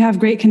great. So you have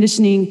great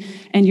conditioning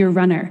and you're a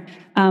runner.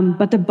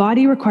 But the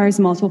body requires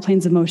multiple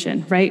planes of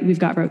motion, right? We've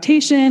got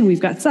rotation,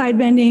 we've got side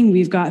bending,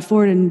 we've got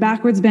forward and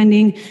backwards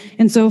bending.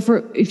 And so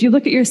if you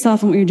look at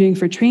yourself and what you're doing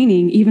for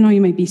training, even though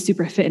you might be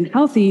super fit and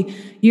healthy,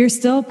 you're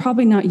still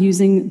probably not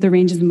using the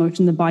ranges of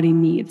motion the body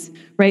needs,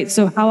 right?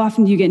 So how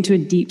often do you get into a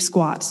deep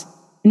squat?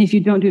 And if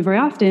you don't do it very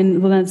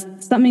often, well, that's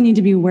something you need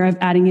to be aware of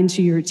adding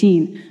into your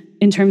routine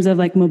in terms of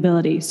like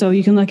mobility. So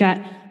you can look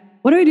at,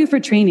 what do I do for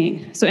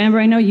training? So Amber,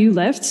 I know you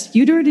lift.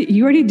 You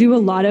already do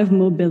a lot of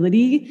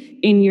mobility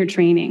in your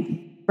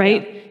training,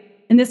 right? Yeah.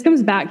 And this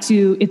comes back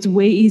to, it's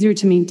way easier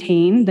to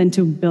maintain than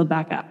to build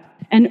back up.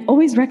 And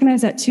always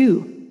recognize that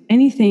too.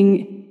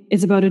 Anything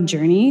is about a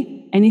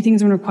journey.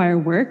 Anything's going to require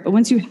work. But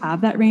once you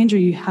have that range or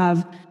you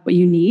have what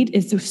you need,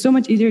 it's so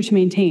much easier to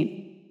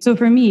maintain. So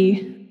for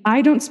me,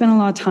 I don't spend a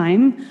lot of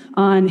time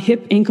on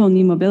hip, ankle,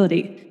 knee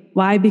mobility.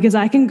 Why? Because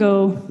I can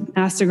go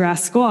ass to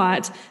grass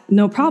squat,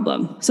 no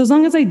problem. So as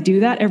long as I do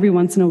that every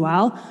once in a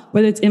while,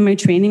 whether it's in my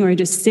training or I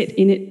just sit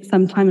in it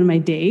sometime in my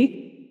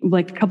day,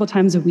 like a couple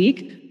times a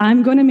week,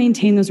 I'm going to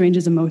maintain those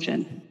ranges of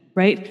motion,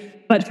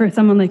 right? But for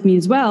someone like me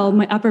as well,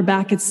 my upper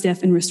back gets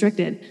stiff and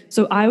restricted.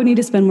 So I would need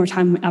to spend more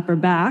time on my upper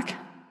back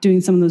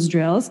doing some of those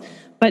drills.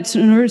 But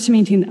in order to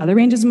maintain the other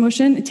ranges of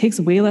motion, it takes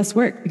way less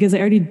work because I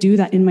already do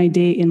that in my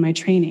day, in my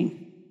training.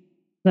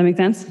 Does that make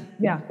sense?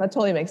 Yeah, that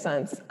totally makes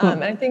sense. Cool.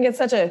 And I think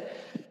it's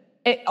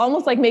it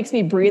almost like makes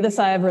me breathe a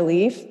sigh of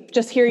relief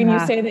just hearing you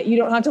say that you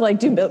don't have to like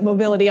do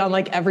mobility on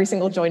like every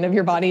single joint of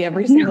your body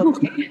every single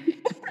day.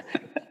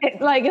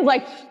 It's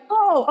like,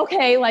 oh,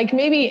 okay. Like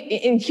maybe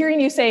in hearing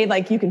you say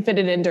like you can fit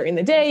it in during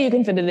the day, you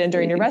can fit it in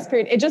during your rest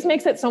period. It just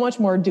makes it so much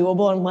more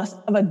doable and less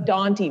of a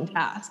daunting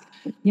task.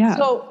 Yeah.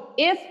 So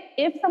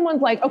if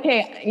someone's like,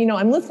 okay,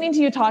 I'm listening to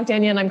you talk,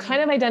 Danya, and I'm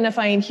kind of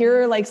identifying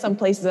here are like some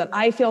places that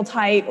I feel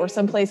tight or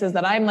some places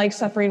that I'm like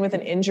suffering with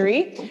an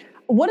injury.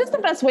 What is the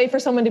best way for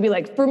someone to be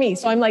like, for me?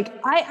 So I'm like,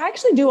 I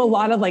actually do a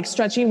lot of like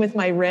stretching with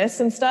my wrists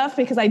and stuff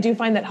because I do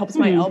find that helps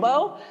my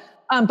elbow.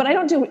 But I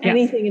don't do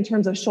anything in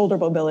terms of shoulder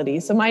mobility.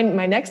 So my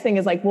next thing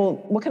is like, well,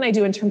 what can I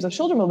do in terms of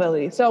shoulder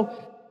mobility? So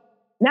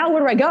now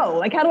where do I go?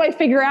 Like, how do I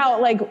figure out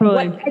like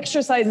what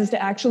exercises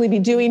to actually be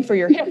doing for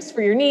your hips,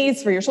 for your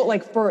knees, for your shoulder,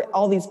 like for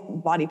all these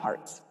body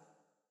parts?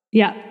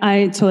 Yeah,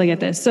 I totally get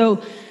this.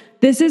 So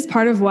this is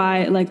part of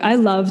why, like, I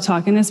love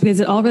talking this because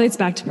it all relates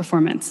back to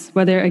performance.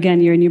 Whether,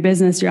 again, you're in your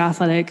business, your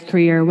athletic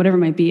career, whatever it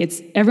might be,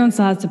 everyone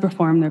still has to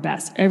perform their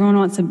best. Everyone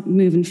wants to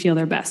move and feel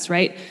their best,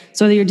 right?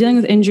 So whether you're dealing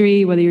with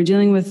injury, whether you're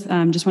dealing with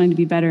just wanting to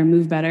be better and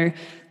move better,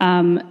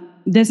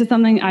 this is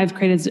something I've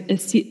created.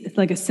 It's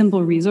like a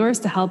simple resource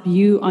to help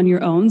you on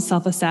your own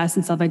self-assess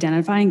and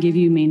self-identify and give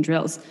you main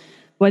drills.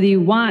 Whether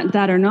you want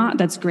that or not,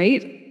 that's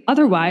great.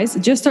 Otherwise,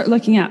 just start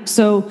looking up.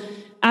 So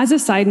as a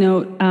side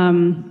note,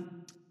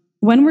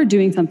 when we're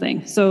doing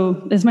something, so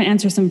this might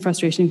answer some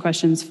frustration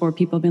questions for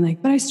people being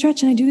like, but I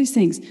stretch and I do these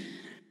things.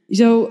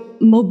 So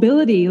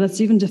mobility,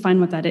 let's even define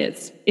what that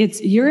is. It's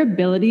your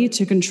ability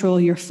to control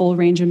your full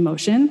range of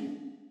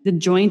motion, the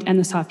joint and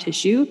the soft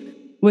tissue,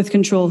 with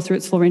control through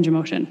its full range of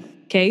motion.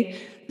 Okay.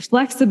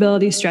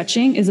 Flexibility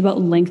stretching is about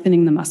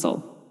lengthening the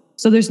muscle.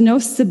 So there's no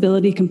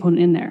stability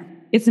component in there.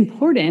 It's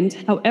important.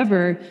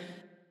 However,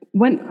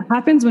 what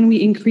happens when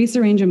we increase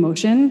the range of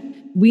motion,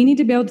 we need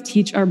to be able to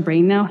teach our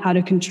brain now how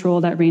to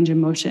control that range of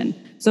motion.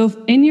 So if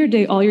in your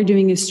day, all you're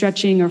doing is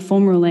stretching or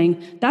foam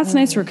rolling, that's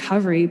nice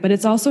recovery, but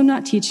it's also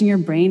not teaching your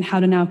brain how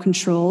to now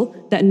control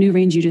that new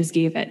range you just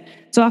gave it.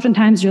 So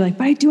oftentimes you're like,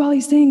 but I do all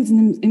these things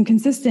and I'm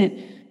inconsistent.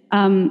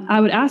 I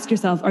would ask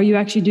yourself, are you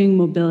actually doing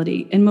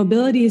mobility? And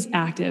mobility is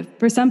active.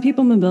 For some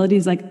people, mobility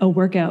is like a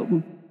workout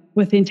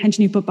with the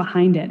intention you put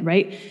behind it,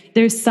 right?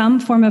 There's some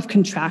form of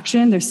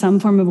contraction. There's some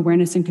form of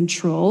awareness and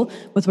control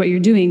with what you're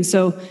doing.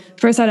 So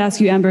first I'd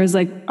ask you, Amber, is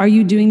like, are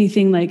you doing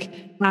anything like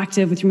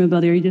active with your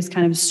mobility? Or are you just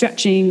kind of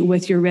stretching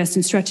with your wrist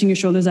and stretching your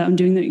shoulders out and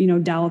doing the,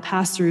 dowel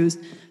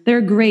pass-throughs?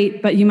 They're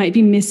great, but you might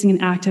be missing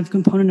an active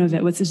component of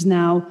it, which is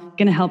now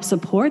going to help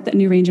support that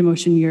new range of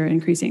motion you're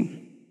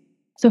increasing.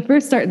 So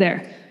first start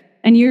there.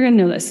 And you're going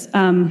to know this,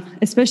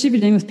 especially if you're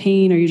dealing with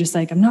pain or you're just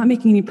like, I'm not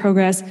making any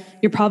progress,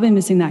 you're probably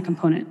missing that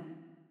component.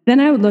 Then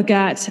I would look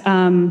at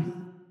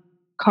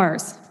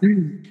CARs,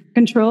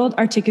 controlled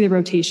articulated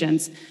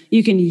rotations.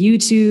 You can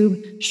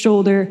YouTube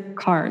shoulder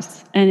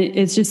CARs, and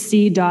it's just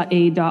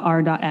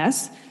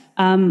C.A.R.S.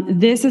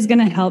 This is going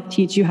to help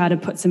teach you how to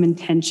put some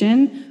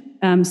intention,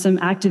 some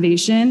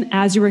activation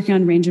as you're working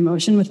on range of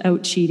motion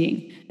without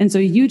cheating. And so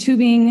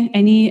YouTubing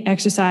any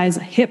exercise,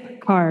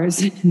 hip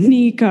CARs,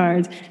 knee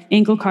CARs,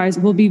 ankle CARs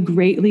will be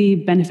greatly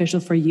beneficial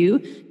for you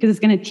because it's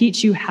going to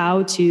teach you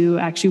how to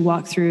actually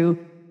walk through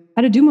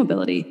how to do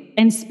mobility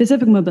and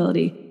specific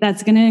mobility.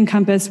 That's going to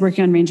encompass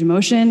working on range of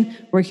motion,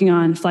 working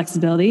on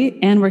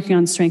flexibility, and working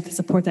on strength to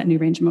support that new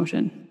range of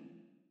motion.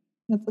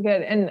 That's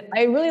good. And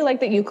I really like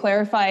that you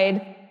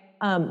clarified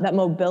that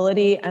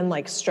mobility and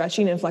like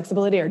stretching and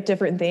flexibility are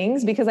different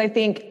things, because I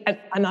think,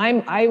 and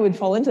I would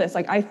fall into this,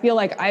 like, I feel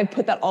like I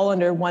put that all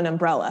under one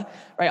umbrella,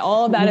 right?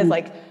 All of that is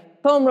like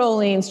foam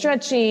rolling,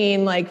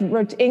 stretching, like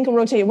ankle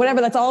rotating,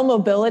 whatever, that's all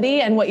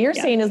mobility. And what you're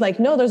saying is like,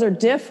 no, those are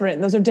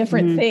different. Those are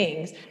different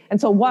things.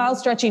 And so while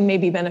stretching may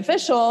be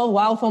beneficial,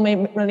 while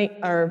foam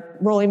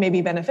rolling may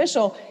be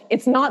beneficial,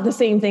 it's not the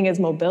same thing as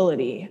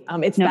mobility.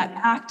 It's that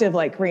active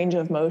like range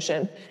of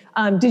motion.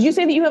 Did you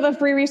say that you have a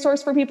free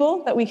resource for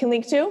people that we can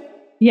link to?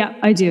 Yeah,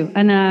 I do.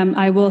 And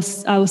I will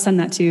send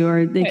that to you,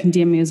 or they can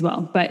DM me as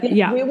well. But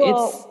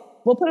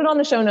we'll put it on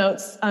the show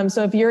notes.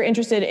 So if you're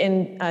interested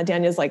in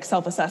Danya's like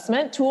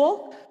self-assessment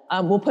tool,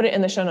 we'll put it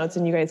in the show notes,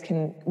 and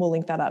we'll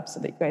link that up so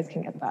that you guys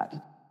can get that.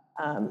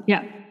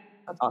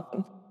 That's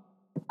awesome.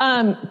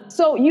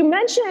 So you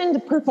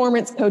mentioned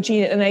performance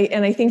coaching, and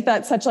I think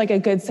that's such like a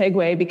good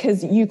segue,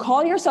 because you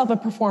call yourself a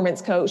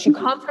performance coach. You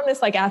come from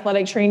this like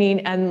athletic training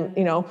and,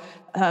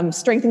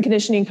 strength and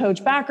conditioning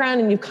coach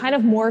background, and you've kind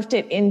of morphed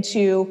it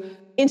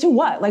into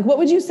what? Like, what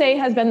would you say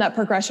has been that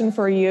progression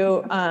for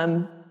you?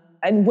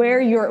 And where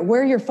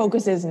your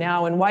focus is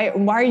now, and why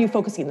are you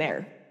focusing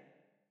there?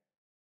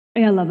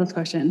 Yeah, I love this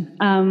question.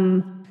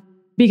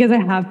 Because I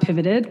have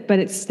pivoted, but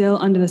it's still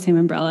under the same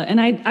umbrella.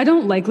 And I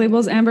don't like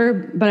labels,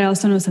 Amber, but I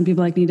also know some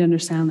people like need to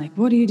understand, like,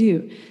 what do you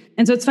do?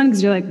 And so it's fun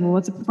because you're like, well,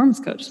 what's a performance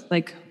coach?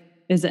 Like,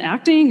 is it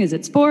acting? Is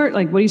it sport?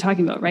 Like, what are you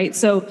talking about? Right.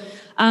 So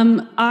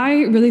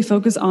I really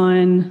focus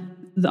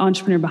on the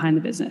entrepreneur behind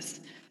the business.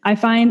 I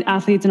find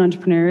athletes and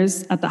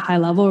entrepreneurs at the high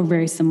level are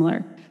very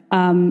similar.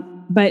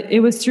 But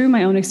it was through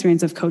my own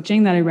experience of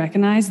coaching that I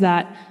recognized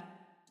that,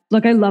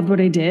 look, I loved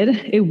what I did.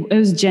 It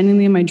was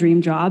genuinely my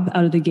dream job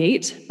out of the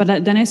gate.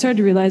 But then I started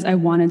to realize I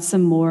wanted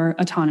some more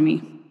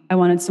autonomy. I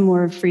wanted some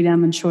more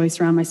freedom and choice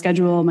around my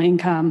schedule, my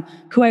income,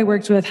 who I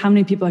worked with, how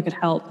many people I could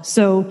help.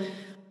 So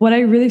what I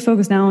really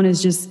focus now on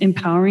is just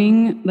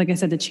empowering, like I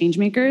said, the change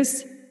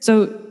makers.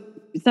 So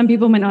some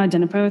people might not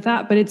identify with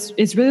that, but it's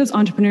really those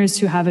entrepreneurs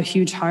who have a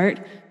huge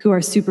heart, who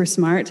are super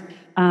smart,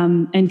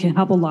 and can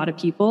help a lot of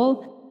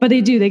people. But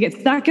they get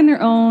stuck in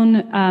their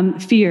own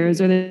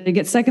fears, or they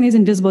get stuck in these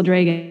invisible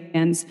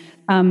dragons.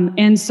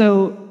 And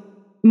so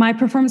my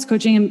performance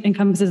coaching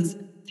encompasses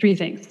three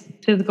things.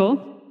 Physical,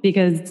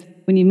 because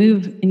when you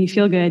move and you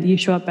feel good, you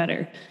show up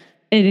better.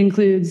 It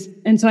includes,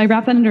 and so I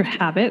wrap that under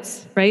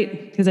habits,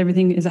 right? Because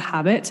everything is a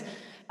habit.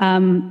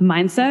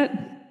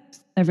 Mindset,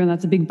 everyone,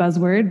 that's a big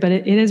buzzword, but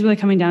it is really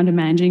coming down to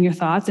managing your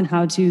thoughts and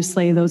how to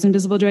slay those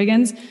invisible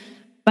dragons,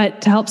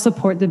 but to help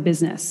support the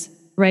business,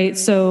 right?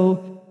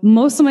 So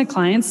most of my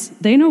clients,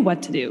 they know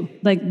what to do.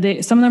 Like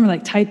some of them are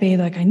like type A,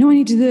 like, I know I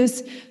need to do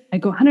this. I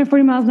go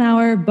 140 miles an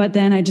hour, but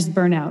then I just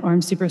burn out, or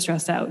I'm super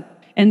stressed out.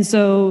 And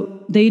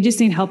so they just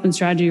need help and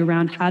strategy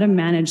around how to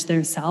manage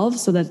their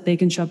selves so that they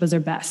can show up as their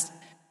best.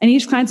 And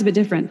each client's a bit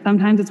different.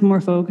 Sometimes it's more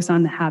focused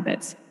on the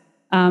habits.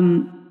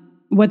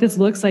 What this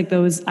looks like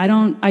though is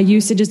I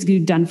used to just do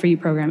done for you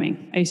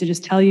programming. I used to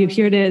just tell you,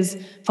 here it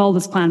is, follow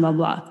this plan, blah,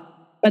 blah.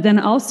 But then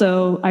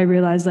also I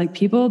realized like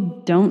people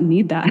don't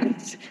need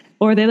that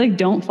or they like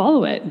don't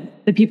follow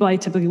it. The people I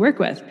typically work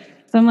with.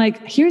 So I'm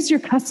like, here's your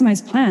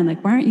customized plan.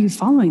 Like, why aren't you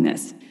following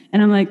this?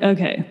 And I'm like,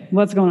 okay,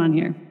 what's going on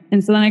here?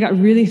 And so then I got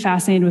really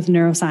fascinated with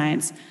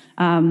neuroscience,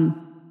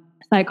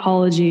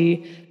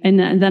 psychology. And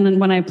then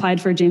when I applied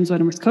for James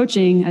Wedmore's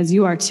coaching, as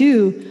you are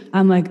too,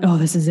 I'm like, oh,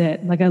 this is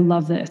it. Like, I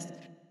love this.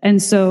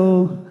 And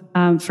so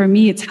for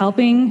me, it's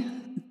helping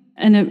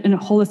in a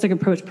holistic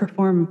approach,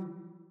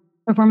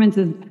 performance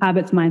is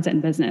habits, mindset,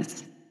 and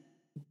business.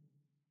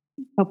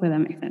 Hopefully that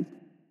makes sense.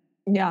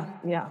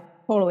 Yeah,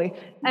 totally.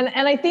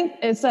 And I think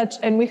it's such,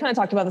 and we kind of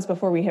talked about this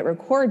before we hit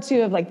record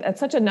too, of like,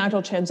 it's such a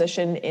natural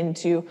transition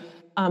into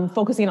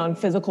focusing on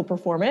physical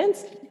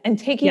performance and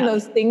taking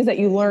those things that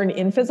you learn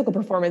in physical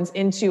performance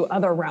into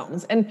other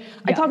realms. And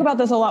I talk about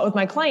this a lot with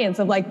my clients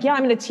of like,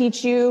 I'm going to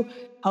teach you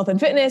health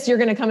and fitness. You're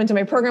going to come into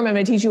my program. I'm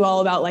going to teach you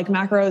all about like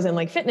macros and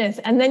like fitness.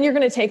 And then you're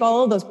going to take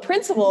all of those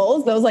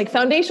principles, those like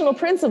foundational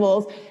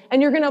principles,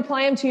 and you're going to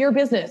apply them to your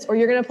business, or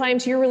you're going to apply them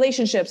to your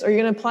relationships, or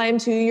you're going to apply them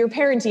to your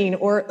parenting,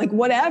 or like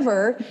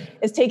whatever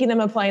is taking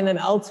them, applying them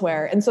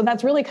elsewhere. And so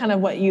that's really kind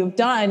of what you've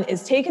done,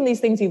 is taken these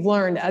things you've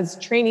learned as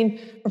training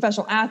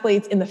professional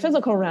athletes in the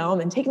physical realm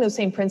and taking those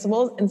same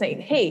principles and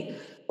saying, hey,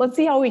 let's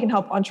see how we can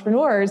help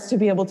entrepreneurs to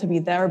be able to be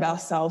their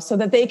best selves so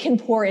that they can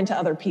pour into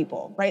other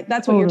people, right?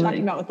 That's what you're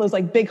talking about with those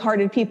like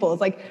big-hearted people.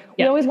 It's like,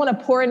 we always want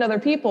to pour into other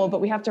people,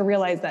 but we have to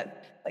realize that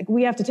like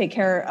we have to take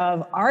care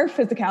of our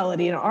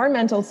physicality and our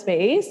mental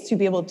space to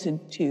be able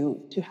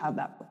to have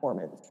that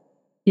performance.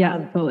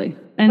 Yeah, totally.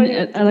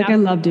 And I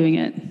love doing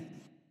it.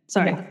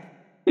 Sorry.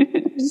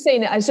 Just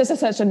saying it's just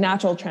such a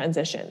natural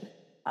transition.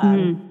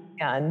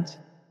 And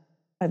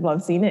I've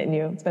loved seeing it in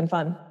you. It's been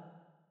fun.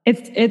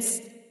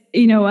 It's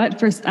you know what?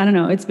 First, I don't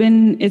know.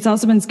 It's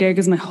also been scary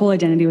because my whole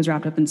identity was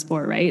wrapped up in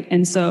sport, right?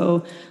 And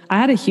so I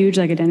had a huge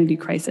like identity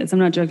crisis. I'm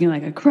not joking.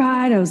 Like I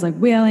cried, I was like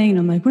wailing, and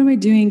I'm like, what am I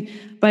doing?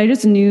 But I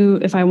just knew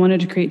if I wanted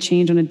to create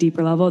change on a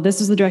deeper level, this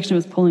was the direction it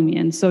was pulling me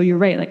in. So you're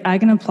right. Like I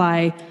can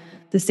apply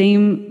the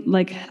same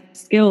like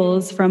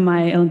skills from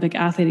my Olympic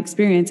athlete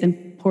experience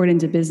and poured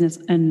into business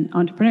and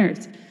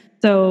entrepreneurs.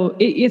 So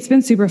it's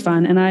been super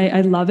fun and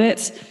I love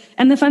it.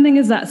 And the fun thing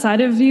is that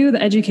side of you,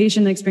 the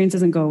education, the experience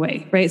doesn't go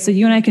away, right? So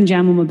you and I can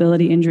jam on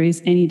mobility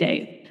injuries any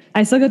day.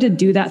 I still get to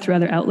do that through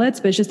other outlets,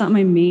 but it's just not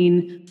my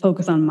main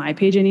focus on my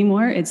page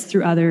anymore. It's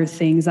through other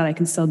things that I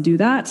can still do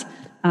that.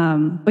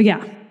 But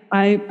yeah,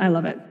 I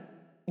love it.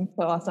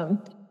 So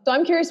awesome. So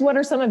I'm curious, what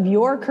are some of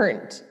your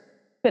current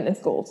fitness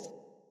goals?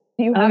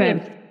 Do you have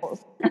any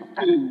goals?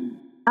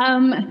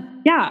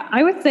 Yeah,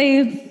 I would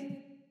say,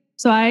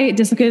 so I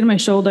dislocated my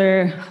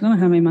shoulder, I don't know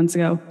how many months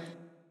ago.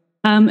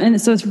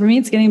 And so for me,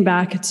 it's getting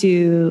back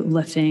to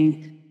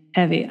lifting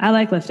heavy. I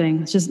like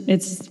lifting.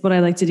 It's what I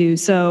like to do.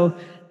 So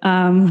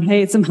I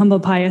ate some humble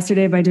pie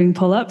yesterday by doing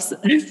pull-ups.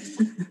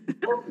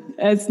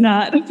 It's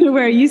not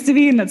where I used to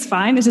be, and that's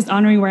fine. It's just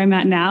honoring where I'm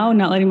at now,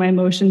 not letting my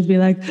emotions be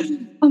like,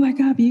 oh my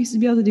God, you used to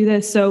be able to do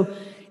this. So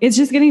it's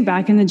just getting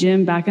back in the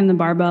gym, back in the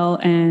barbell,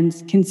 and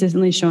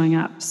consistently showing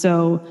up.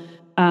 So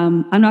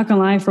I'm not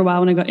gonna lie, for a while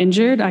when I got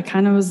injured, I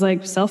kind of was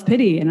like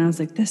self-pity, and I was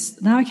like,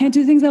 now I can't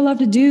do things I love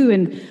to do.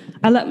 And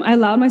I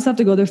allowed myself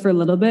to go there for a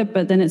little bit,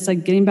 but then it's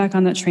like getting back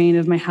on that train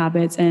of my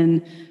habits.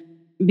 And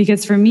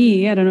because for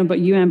me, I don't know about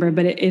you, Amber,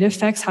 but it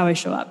affects how I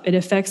show up. It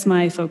affects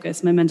my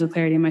focus, my mental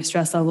clarity, my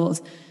stress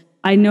levels.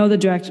 I know the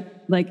direct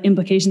like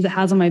implications it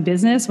has on my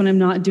business when I'm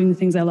not doing the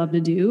things I love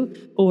to do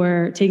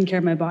or taking care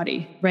of my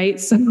body, right?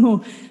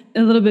 So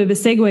a little bit of a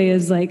segue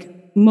is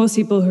like most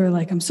people who are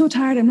like, I'm so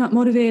tired, I'm not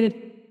motivated.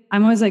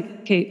 I'm always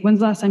like, okay, when's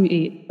the last time you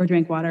ate or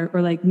drank water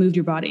or like moved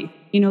your body?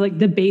 You know, like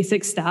the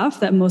basic stuff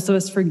that most of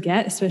us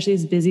forget, especially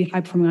as busy,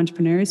 high-performing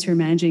entrepreneurs who are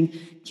managing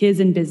kids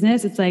and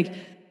business. It's like,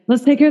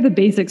 let's take care of the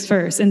basics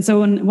first. And so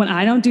when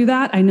I don't do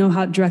that, I know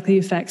how it directly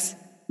affects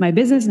my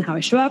business and how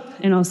I show up,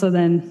 and also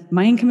then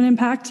my income and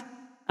impact.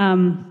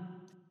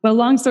 But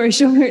long story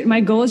short,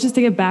 my goal is just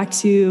to get back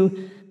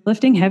to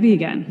lifting heavy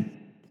again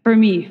for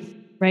me,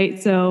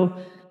 right? So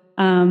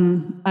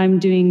I'm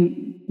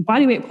doing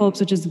bodyweight pull-ups,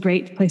 which is a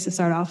great place to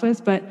start off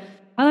with, but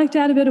I like to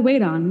add a bit of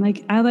weight on.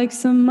 Like I like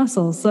some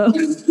muscles. So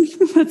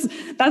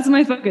that's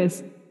my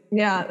focus.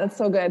 Yeah, that's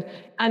so good.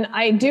 And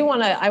I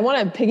want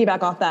to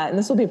piggyback off that. And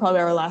this will be probably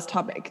our last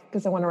topic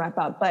because I want to wrap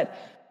up, but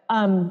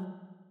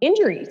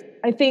injuries.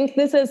 I think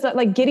this is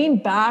like getting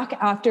back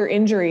after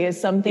injury is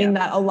something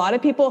that a lot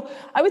of people,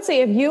 I would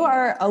say if you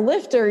are a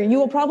lifter, you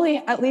will probably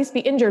at least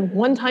be injured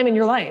one time in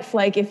your life.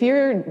 Like if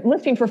you're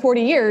lifting for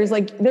 40 years,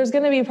 like there's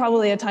going to be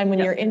probably a time when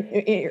you're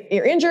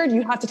injured,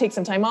 you have to take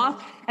some time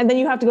off, and then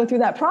you have to go through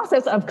that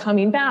process of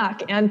coming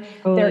back. And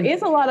there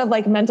is a lot of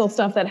like mental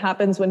stuff that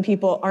happens when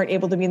people aren't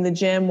able to be in the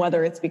gym,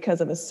 whether it's because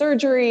of a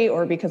surgery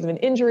or because of an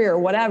injury or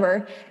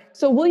whatever.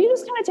 So will you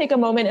just kind of take a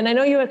moment, and I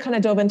know you had kind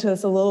of dove into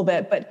this a little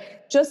bit,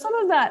 but just some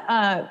of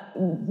that,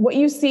 what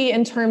you see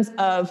in terms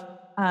of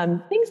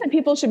things that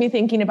people should be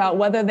thinking about,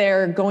 whether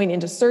they're going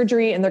into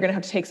surgery and they're going to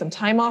have to take some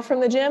time off from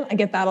the gym. I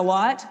get that a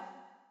lot.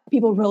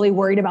 People really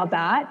worried about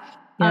that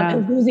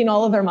and losing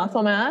all of their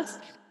muscle mass,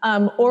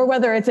 or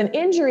whether it's an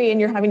injury and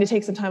you're having to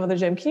take some time out of the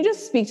gym. Can you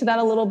just speak to that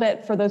a little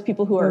bit for those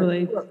people who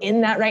are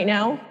in that right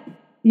now?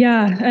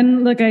 Yeah.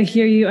 And look, I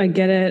hear you. I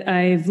get it.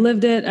 I've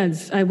lived it.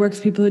 I work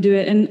with people who do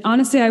it. And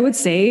honestly, I would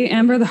say,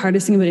 Amber, the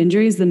hardest thing about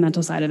injury is the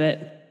mental side of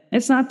it.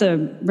 It's not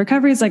the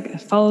recovery is like,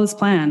 follow this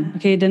plan.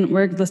 Okay. It didn't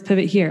work. Let's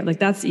pivot here. Like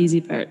that's the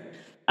easy part.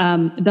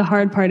 The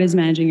hard part is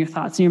managing your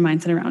thoughts and your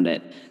mindset around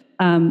it.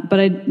 But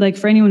I like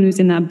for anyone who's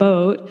in that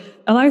boat,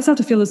 allow yourself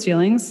to feel those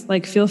feelings,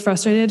 like feel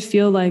frustrated,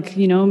 feel like,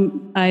 you know,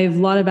 I have a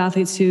lot of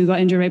athletes who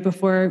got injured right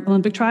before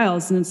Olympic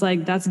trials. And it's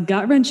like, that's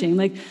gut wrenching.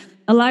 Like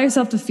allow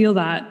yourself to feel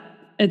that.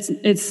 It's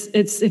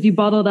if you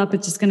bottle it up,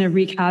 it's just going to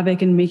wreak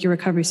havoc and make your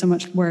recovery so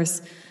much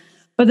worse.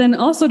 But then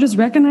also just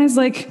recognize,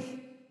 like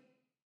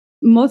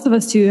most of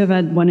us too have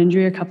had one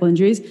injury or a couple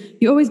injuries.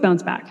 You always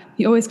bounce back.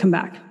 You always come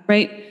back,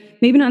 right?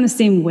 Maybe not in the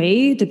same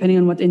way, depending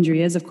on what the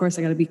injury is. Of course,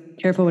 I got to be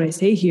careful what I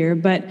say here,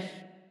 but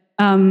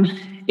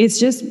it's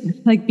just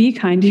like be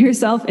kind to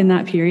yourself in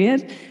that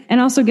period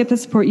and also get the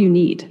support you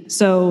need.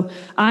 So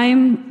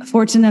I'm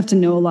fortunate enough to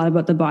know a lot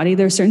about the body.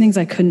 There are certain things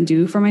I couldn't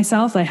do for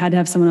myself. I had to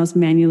have someone else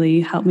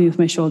manually help me with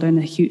my shoulder in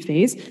the acute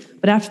phase.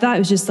 But after that, it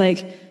was just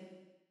like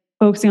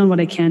focusing on what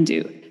I can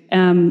do.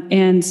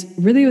 And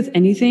really with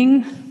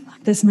anything,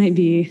 this might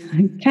be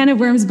kind of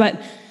worms,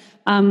 but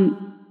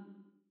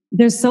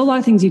there's so a lot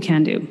of things you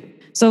can do.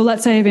 So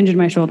let's say I've injured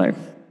my shoulder.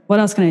 What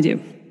else can I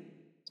do?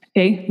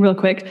 Okay, real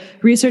quick.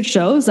 Research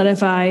shows that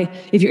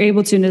if you're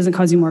able to and it doesn't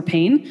cause you more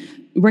pain,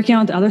 working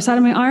out the other side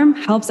of my arm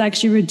helps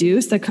actually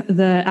reduce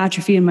the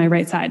atrophy in my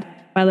right side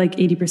by like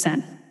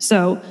 80%.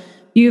 So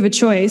you have a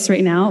choice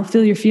right now.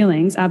 Feel your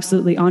feelings,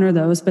 absolutely honor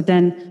those. But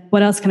then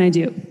what else can I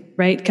do,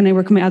 right? Can I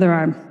work my other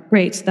arm?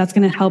 Great. That's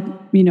going to help,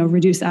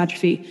 reduce the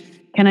atrophy.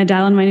 Can I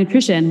dial in my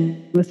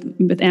nutrition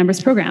with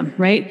Amber's program,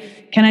 right?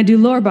 Can I do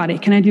lower body?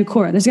 Can I do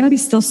core? There's going to be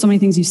still so many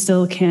things you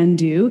still can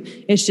do.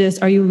 It's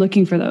just, are you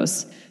looking for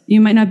those? You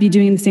might not be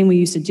doing it the same way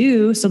you used to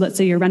do. So let's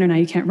say you're a runner now,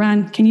 you can't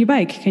run. Can you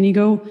bike? Can you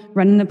go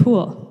run in the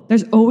pool?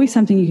 There's always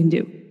something you can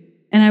do.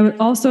 And I would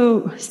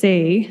also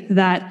say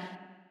that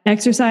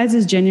exercise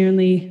is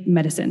genuinely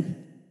medicine.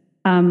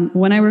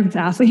 When I work with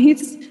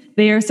athletes,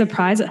 they are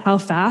surprised at how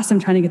fast I'm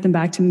trying to get them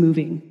back to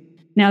moving.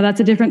 Now, that's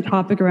a different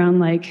topic around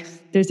like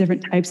there's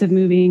different types of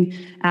moving,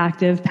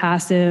 active,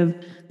 passive.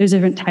 There's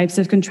different types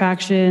of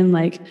contraction,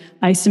 like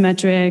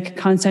isometric,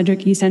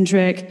 concentric,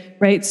 eccentric,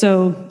 right?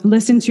 So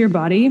listen to your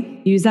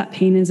body, use that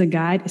pain as a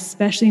guide,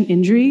 especially in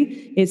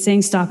injury. It's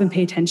saying stop and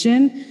pay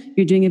attention.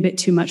 You're doing a bit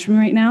too much for me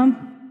right now.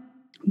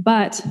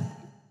 But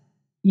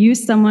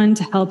use someone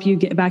to help you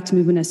get back to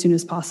movement as soon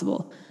as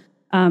possible.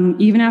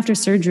 Even after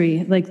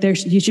surgery, like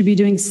you should be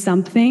doing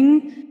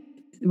something,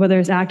 whether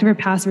it's active or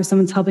passive, or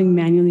someone's helping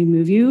manually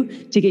move you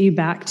to get you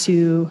back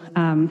to,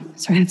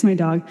 sorry, that's my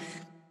dog,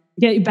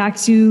 get you back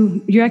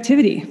to your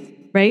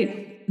activity,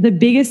 right? The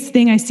biggest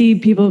thing I see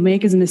people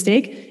make as a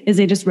mistake is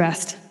they just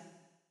rest.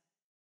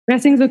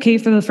 Resting's okay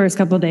for the first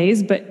couple of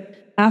days,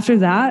 but after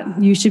that,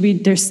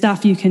 there's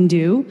stuff you can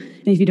do.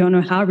 And if you don't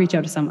know how, reach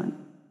out to someone.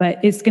 But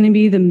it's going to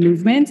be the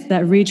movement,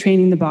 that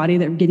retraining the body,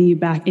 that getting you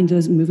back into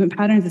those movement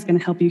patterns that's going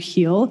to help you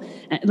heal.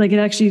 Like it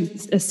actually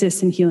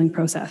assists in healing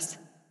process.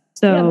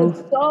 So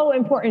that's so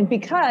important,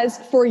 because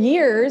for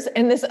years,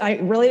 and this, I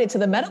relate it to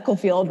the medical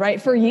field,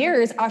 right? For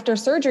years after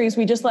surgeries,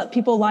 we just let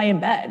people lie in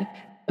bed,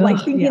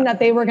 thinking that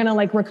they were going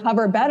to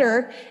recover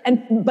better.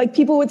 And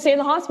people would stay in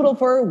the hospital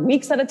for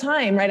weeks at a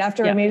time, right?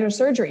 After a major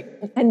surgery.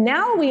 And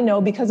now we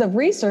know, because of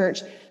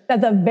research,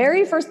 that the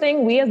very first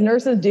thing we as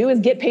nurses do is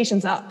get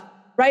patients up.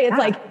 Right?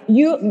 It's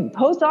you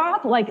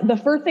post-op, the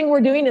first thing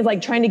we're doing is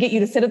trying to get you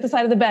to sit at the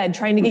side of the bed,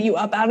 trying to get you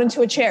up out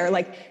into a chair.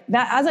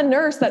 That, as a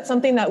nurse, that's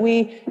something that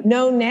we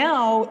know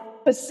now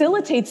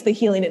facilitates the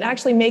healing. It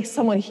actually makes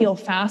someone heal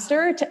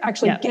faster to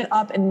actually get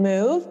up and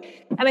move.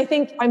 And I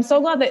think I'm so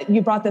glad that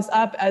you brought this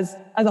up as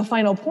a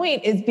final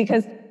point, is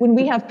because when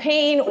we have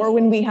pain or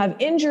when we have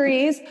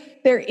injuries,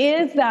 there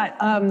is that,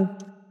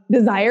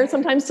 desire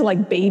sometimes to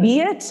baby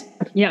it.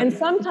 Yeah. And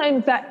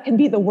sometimes that can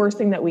be the worst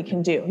thing that we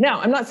can do.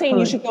 Now, I'm not saying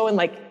you should go in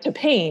to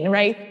pain,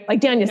 right?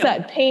 Like Danya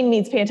said, pain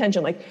needs pay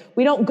attention.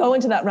 We don't go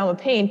into that realm of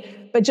pain,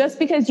 but just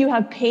because you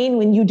have pain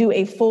when you do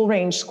a full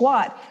range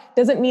squat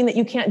doesn't mean that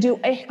you can't do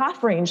a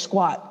half range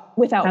squat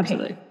without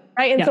pain.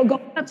 Right? And so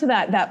going up to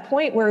that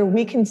point where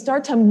we can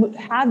start to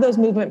have those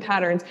movement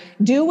patterns,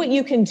 do what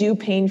you can do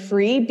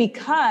pain-free,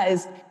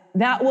 because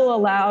that will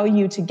allow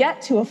you to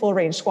get to a full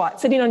range squat.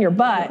 Sitting on your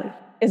butt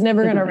is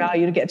never going to allow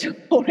you to get to a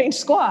full range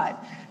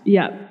squat.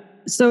 Yeah,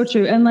 so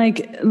true. And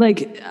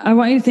I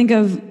want you to think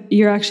of,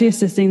 you're actually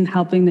assisting,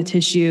 helping the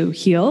tissue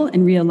heal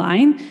and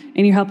realign,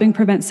 and you're helping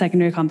prevent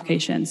secondary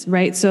complications,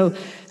 right? So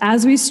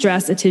as we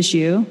stress a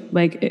tissue,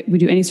 we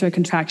do any sort of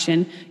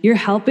contraction, you're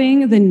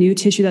helping the new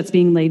tissue that's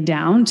being laid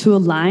down to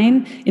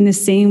align in the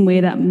same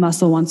way that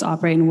muscle wants to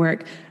operate and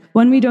work.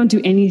 When we don't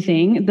do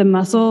anything,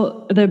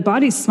 the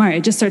body's smart.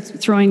 It just starts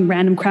throwing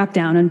random crap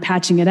down and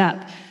patching it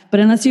up. But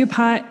unless you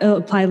apply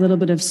a little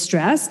bit of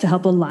stress to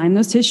help align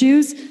those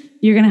tissues,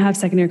 you're going to have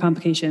secondary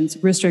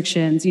complications,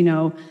 restrictions, stuff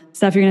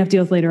you're going to have to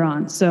deal with later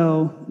on.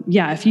 So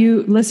yeah, if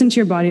you listen to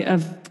your body,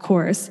 of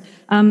course.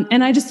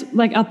 And I just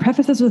I'll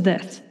preface this with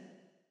this.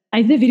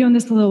 I did a video on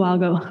this a little while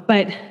ago,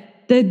 but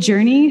the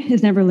journey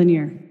is never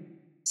linear.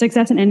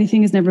 Success in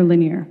anything is never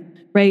linear,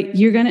 right?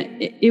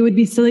 It would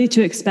be silly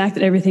to expect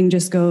that everything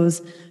just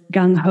goes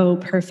gung-ho,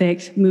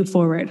 perfect, move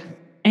forward.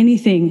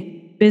 Anything,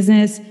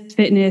 business,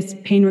 fitness,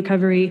 pain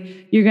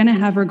recovery, you're going to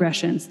have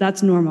regressions.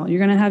 That's normal. You're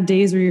going to have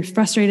days where you're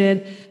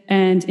frustrated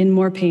and in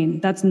more pain.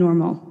 That's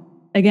normal.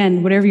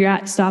 Again, whatever you're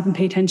at, stop and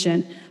pay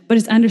attention. But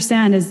just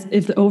understand is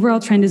if the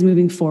overall trend is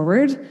moving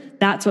forward,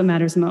 that's what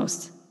matters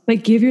most.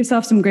 But give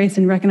yourself some grace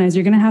and recognize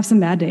you're going to have some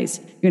bad days.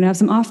 You're going to have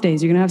some off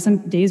days. You're going to have some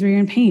days where you're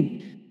in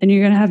pain. And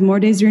you're going to have more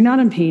days where you're not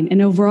in pain.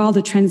 And overall,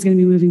 the trend is going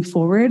to be moving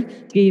forward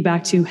to get you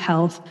back to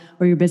health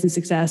or your business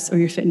success or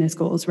your fitness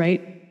goals,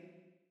 right?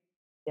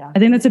 Yeah. I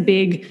think that's a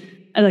big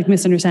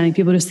misunderstanding.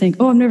 People just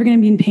think, I'm never going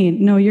to be in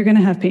pain. No, you're going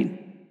to have pain.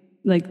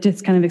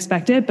 Just kind of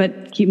expect it,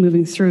 but keep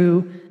moving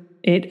through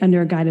it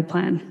under a guided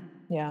plan.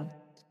 Yeah.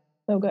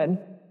 So good.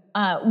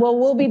 Well,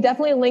 we'll be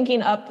definitely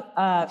linking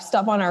up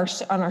stuff on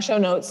our show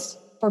notes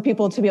for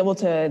people to be able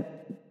to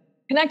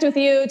connect with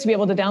you, to be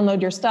able to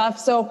download your stuff.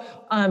 So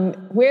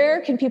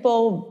where can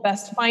people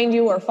best find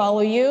you or follow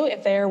you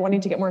if they're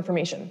wanting to get more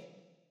information?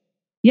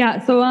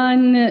 Yeah, so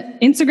on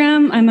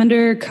Instagram, I'm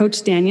under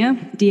Coach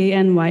Danya,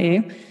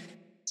 Danya.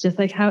 It's just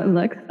like how it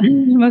looks.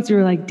 Most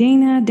people are like,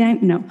 Dana,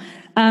 no.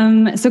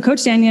 So Coach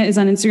Danya is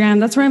on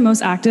Instagram. That's where I'm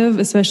most active,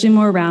 especially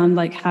more around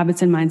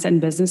habits and mindset and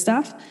business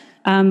stuff.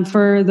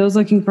 For those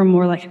looking for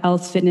more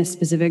health, fitness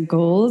specific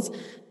goals,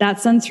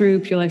 that's done through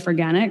Pure Life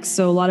Organics.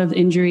 So a lot of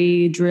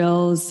injury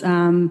drills,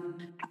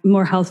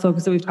 more health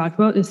focus that we've talked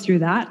about is through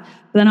that.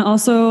 But then I'll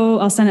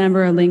send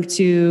Amber a link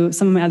to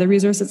some of my other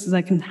resources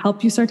that can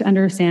help you start to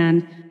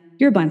understand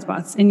your blind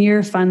spots and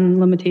your fun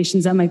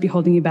limitations that might be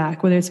holding you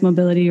back, whether it's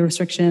mobility or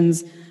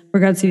restrictions,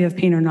 regardless if you have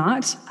pain or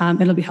not.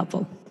 It'll be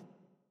helpful.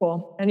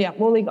 Cool. And yeah,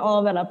 we'll link all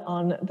of that up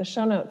on the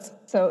show notes.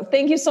 So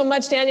thank you so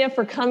much, Dania,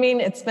 for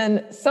coming. It's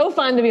been so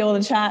fun to be able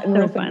to chat and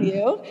riff with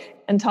you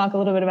and talk a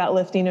little bit about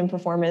lifting and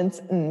performance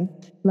and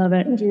love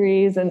it,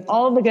 injuries and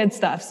all the good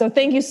stuff. So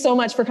thank you so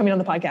much for coming on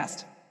the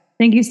podcast.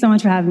 Thank you so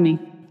much for having me.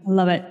 I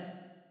love it.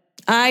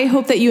 I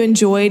hope that you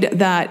enjoyed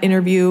that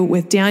interview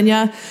with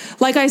Dania.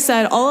 Like I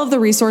said, all of the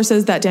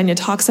resources that Dania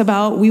talks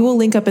about, we will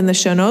link up in the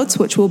show notes,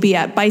 which will be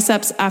at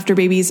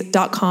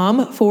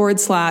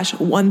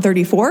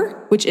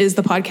bicepsafterbabies.com/134, which is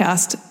the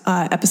podcast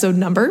episode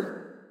number.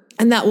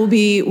 And that will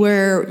be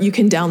where you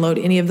can download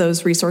any of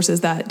those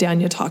resources that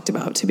Dania talked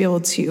about to be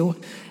able to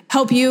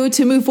help you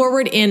to move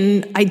forward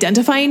in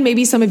identifying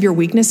maybe some of your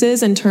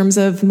weaknesses in terms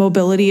of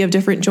mobility of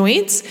different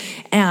joints.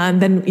 And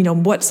then,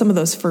 what some of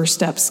those first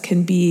steps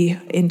can be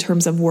in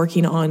terms of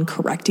working on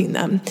correcting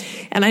them.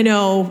 And I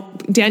know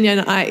Dania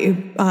and I,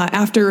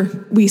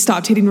 after we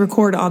stopped hitting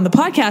record on the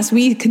podcast,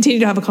 we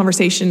continue to have a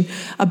conversation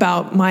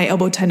about my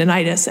elbow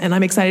tendonitis. And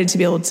I'm excited to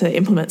be able to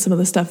implement some of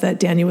the stuff that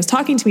Dania was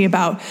talking to me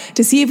about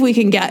to see if we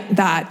can get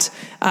that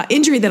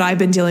injury that I've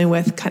been dealing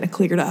with kind of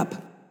cleared up.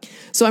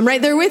 So I'm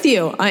right there with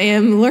you. I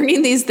am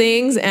learning these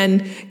things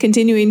and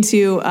continuing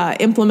to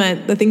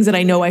implement the things that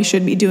I know I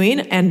should be doing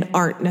and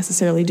aren't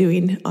necessarily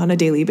doing on a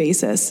daily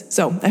basis.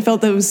 So I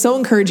felt that it was so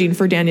encouraging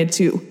for Dania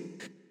to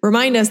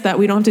remind us that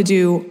we don't have to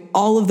do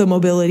all of the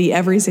mobility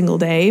every single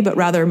day, but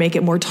rather make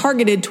it more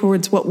targeted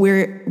towards what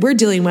we're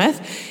dealing with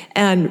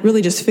and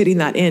really just fitting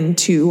that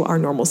into our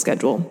normal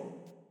schedule.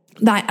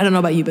 That, I don't know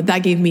about you, but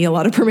that gave me a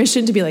lot of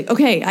permission to be like,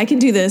 okay, I can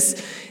do this.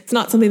 It's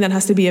not something that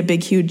has to be a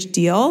big, huge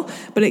deal,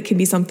 but it can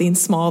be something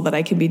small that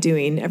I can be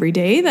doing every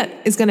day that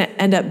is going to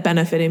end up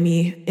benefiting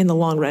me in the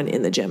long run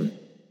in the gym.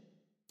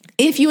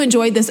 If you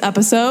enjoyed this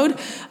episode,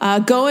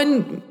 go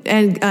and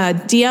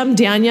DM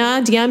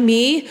Dania, DM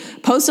me,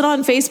 post it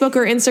on Facebook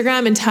or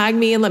Instagram and tag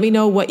me and let me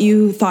know what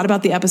you thought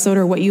about the episode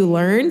or what you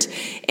learned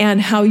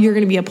and how you're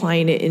going to be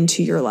applying it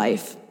into your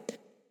life.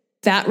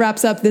 That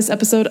wraps up this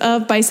episode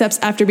of Biceps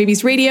After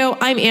Babies Radio.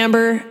 I'm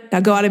Amber. Now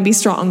go out and be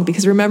strong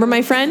because remember,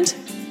 my friend,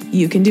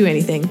 you can do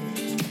anything.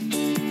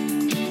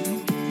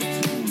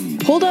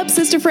 Hold up,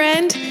 sister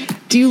friend.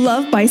 Do you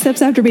love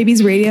Biceps After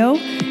Babies Radio?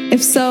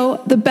 If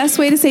so, the best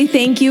way to say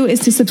thank you is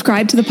to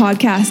subscribe to the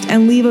podcast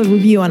and leave a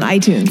review on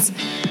iTunes.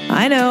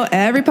 I know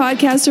every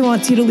podcaster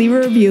wants you to leave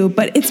a review,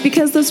 but it's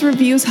because those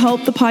reviews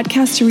help the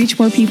podcast to reach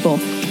more people.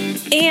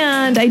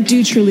 And I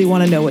do truly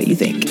want to know what you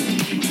think.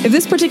 If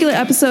this particular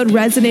episode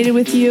resonated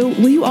with you,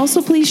 will you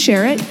also please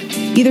share it?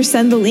 Either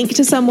send the link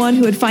to someone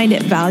who would find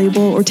it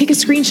valuable or take a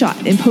screenshot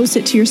and post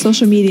it to your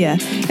social media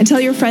and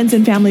tell your friends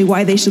and family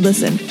why they should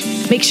listen.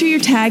 Make sure you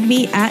tag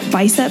me at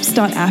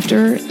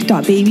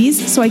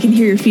biceps.after.babies so I can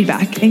hear your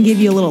feedback and give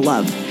you a little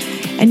love.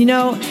 And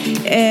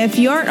if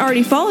you aren't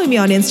already following me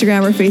on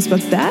Instagram or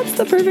Facebook, that's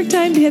the perfect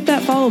time to hit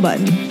that follow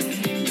button.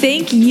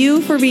 Thank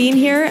you for being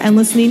here and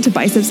listening to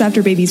Biceps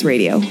After Babies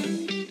Radio.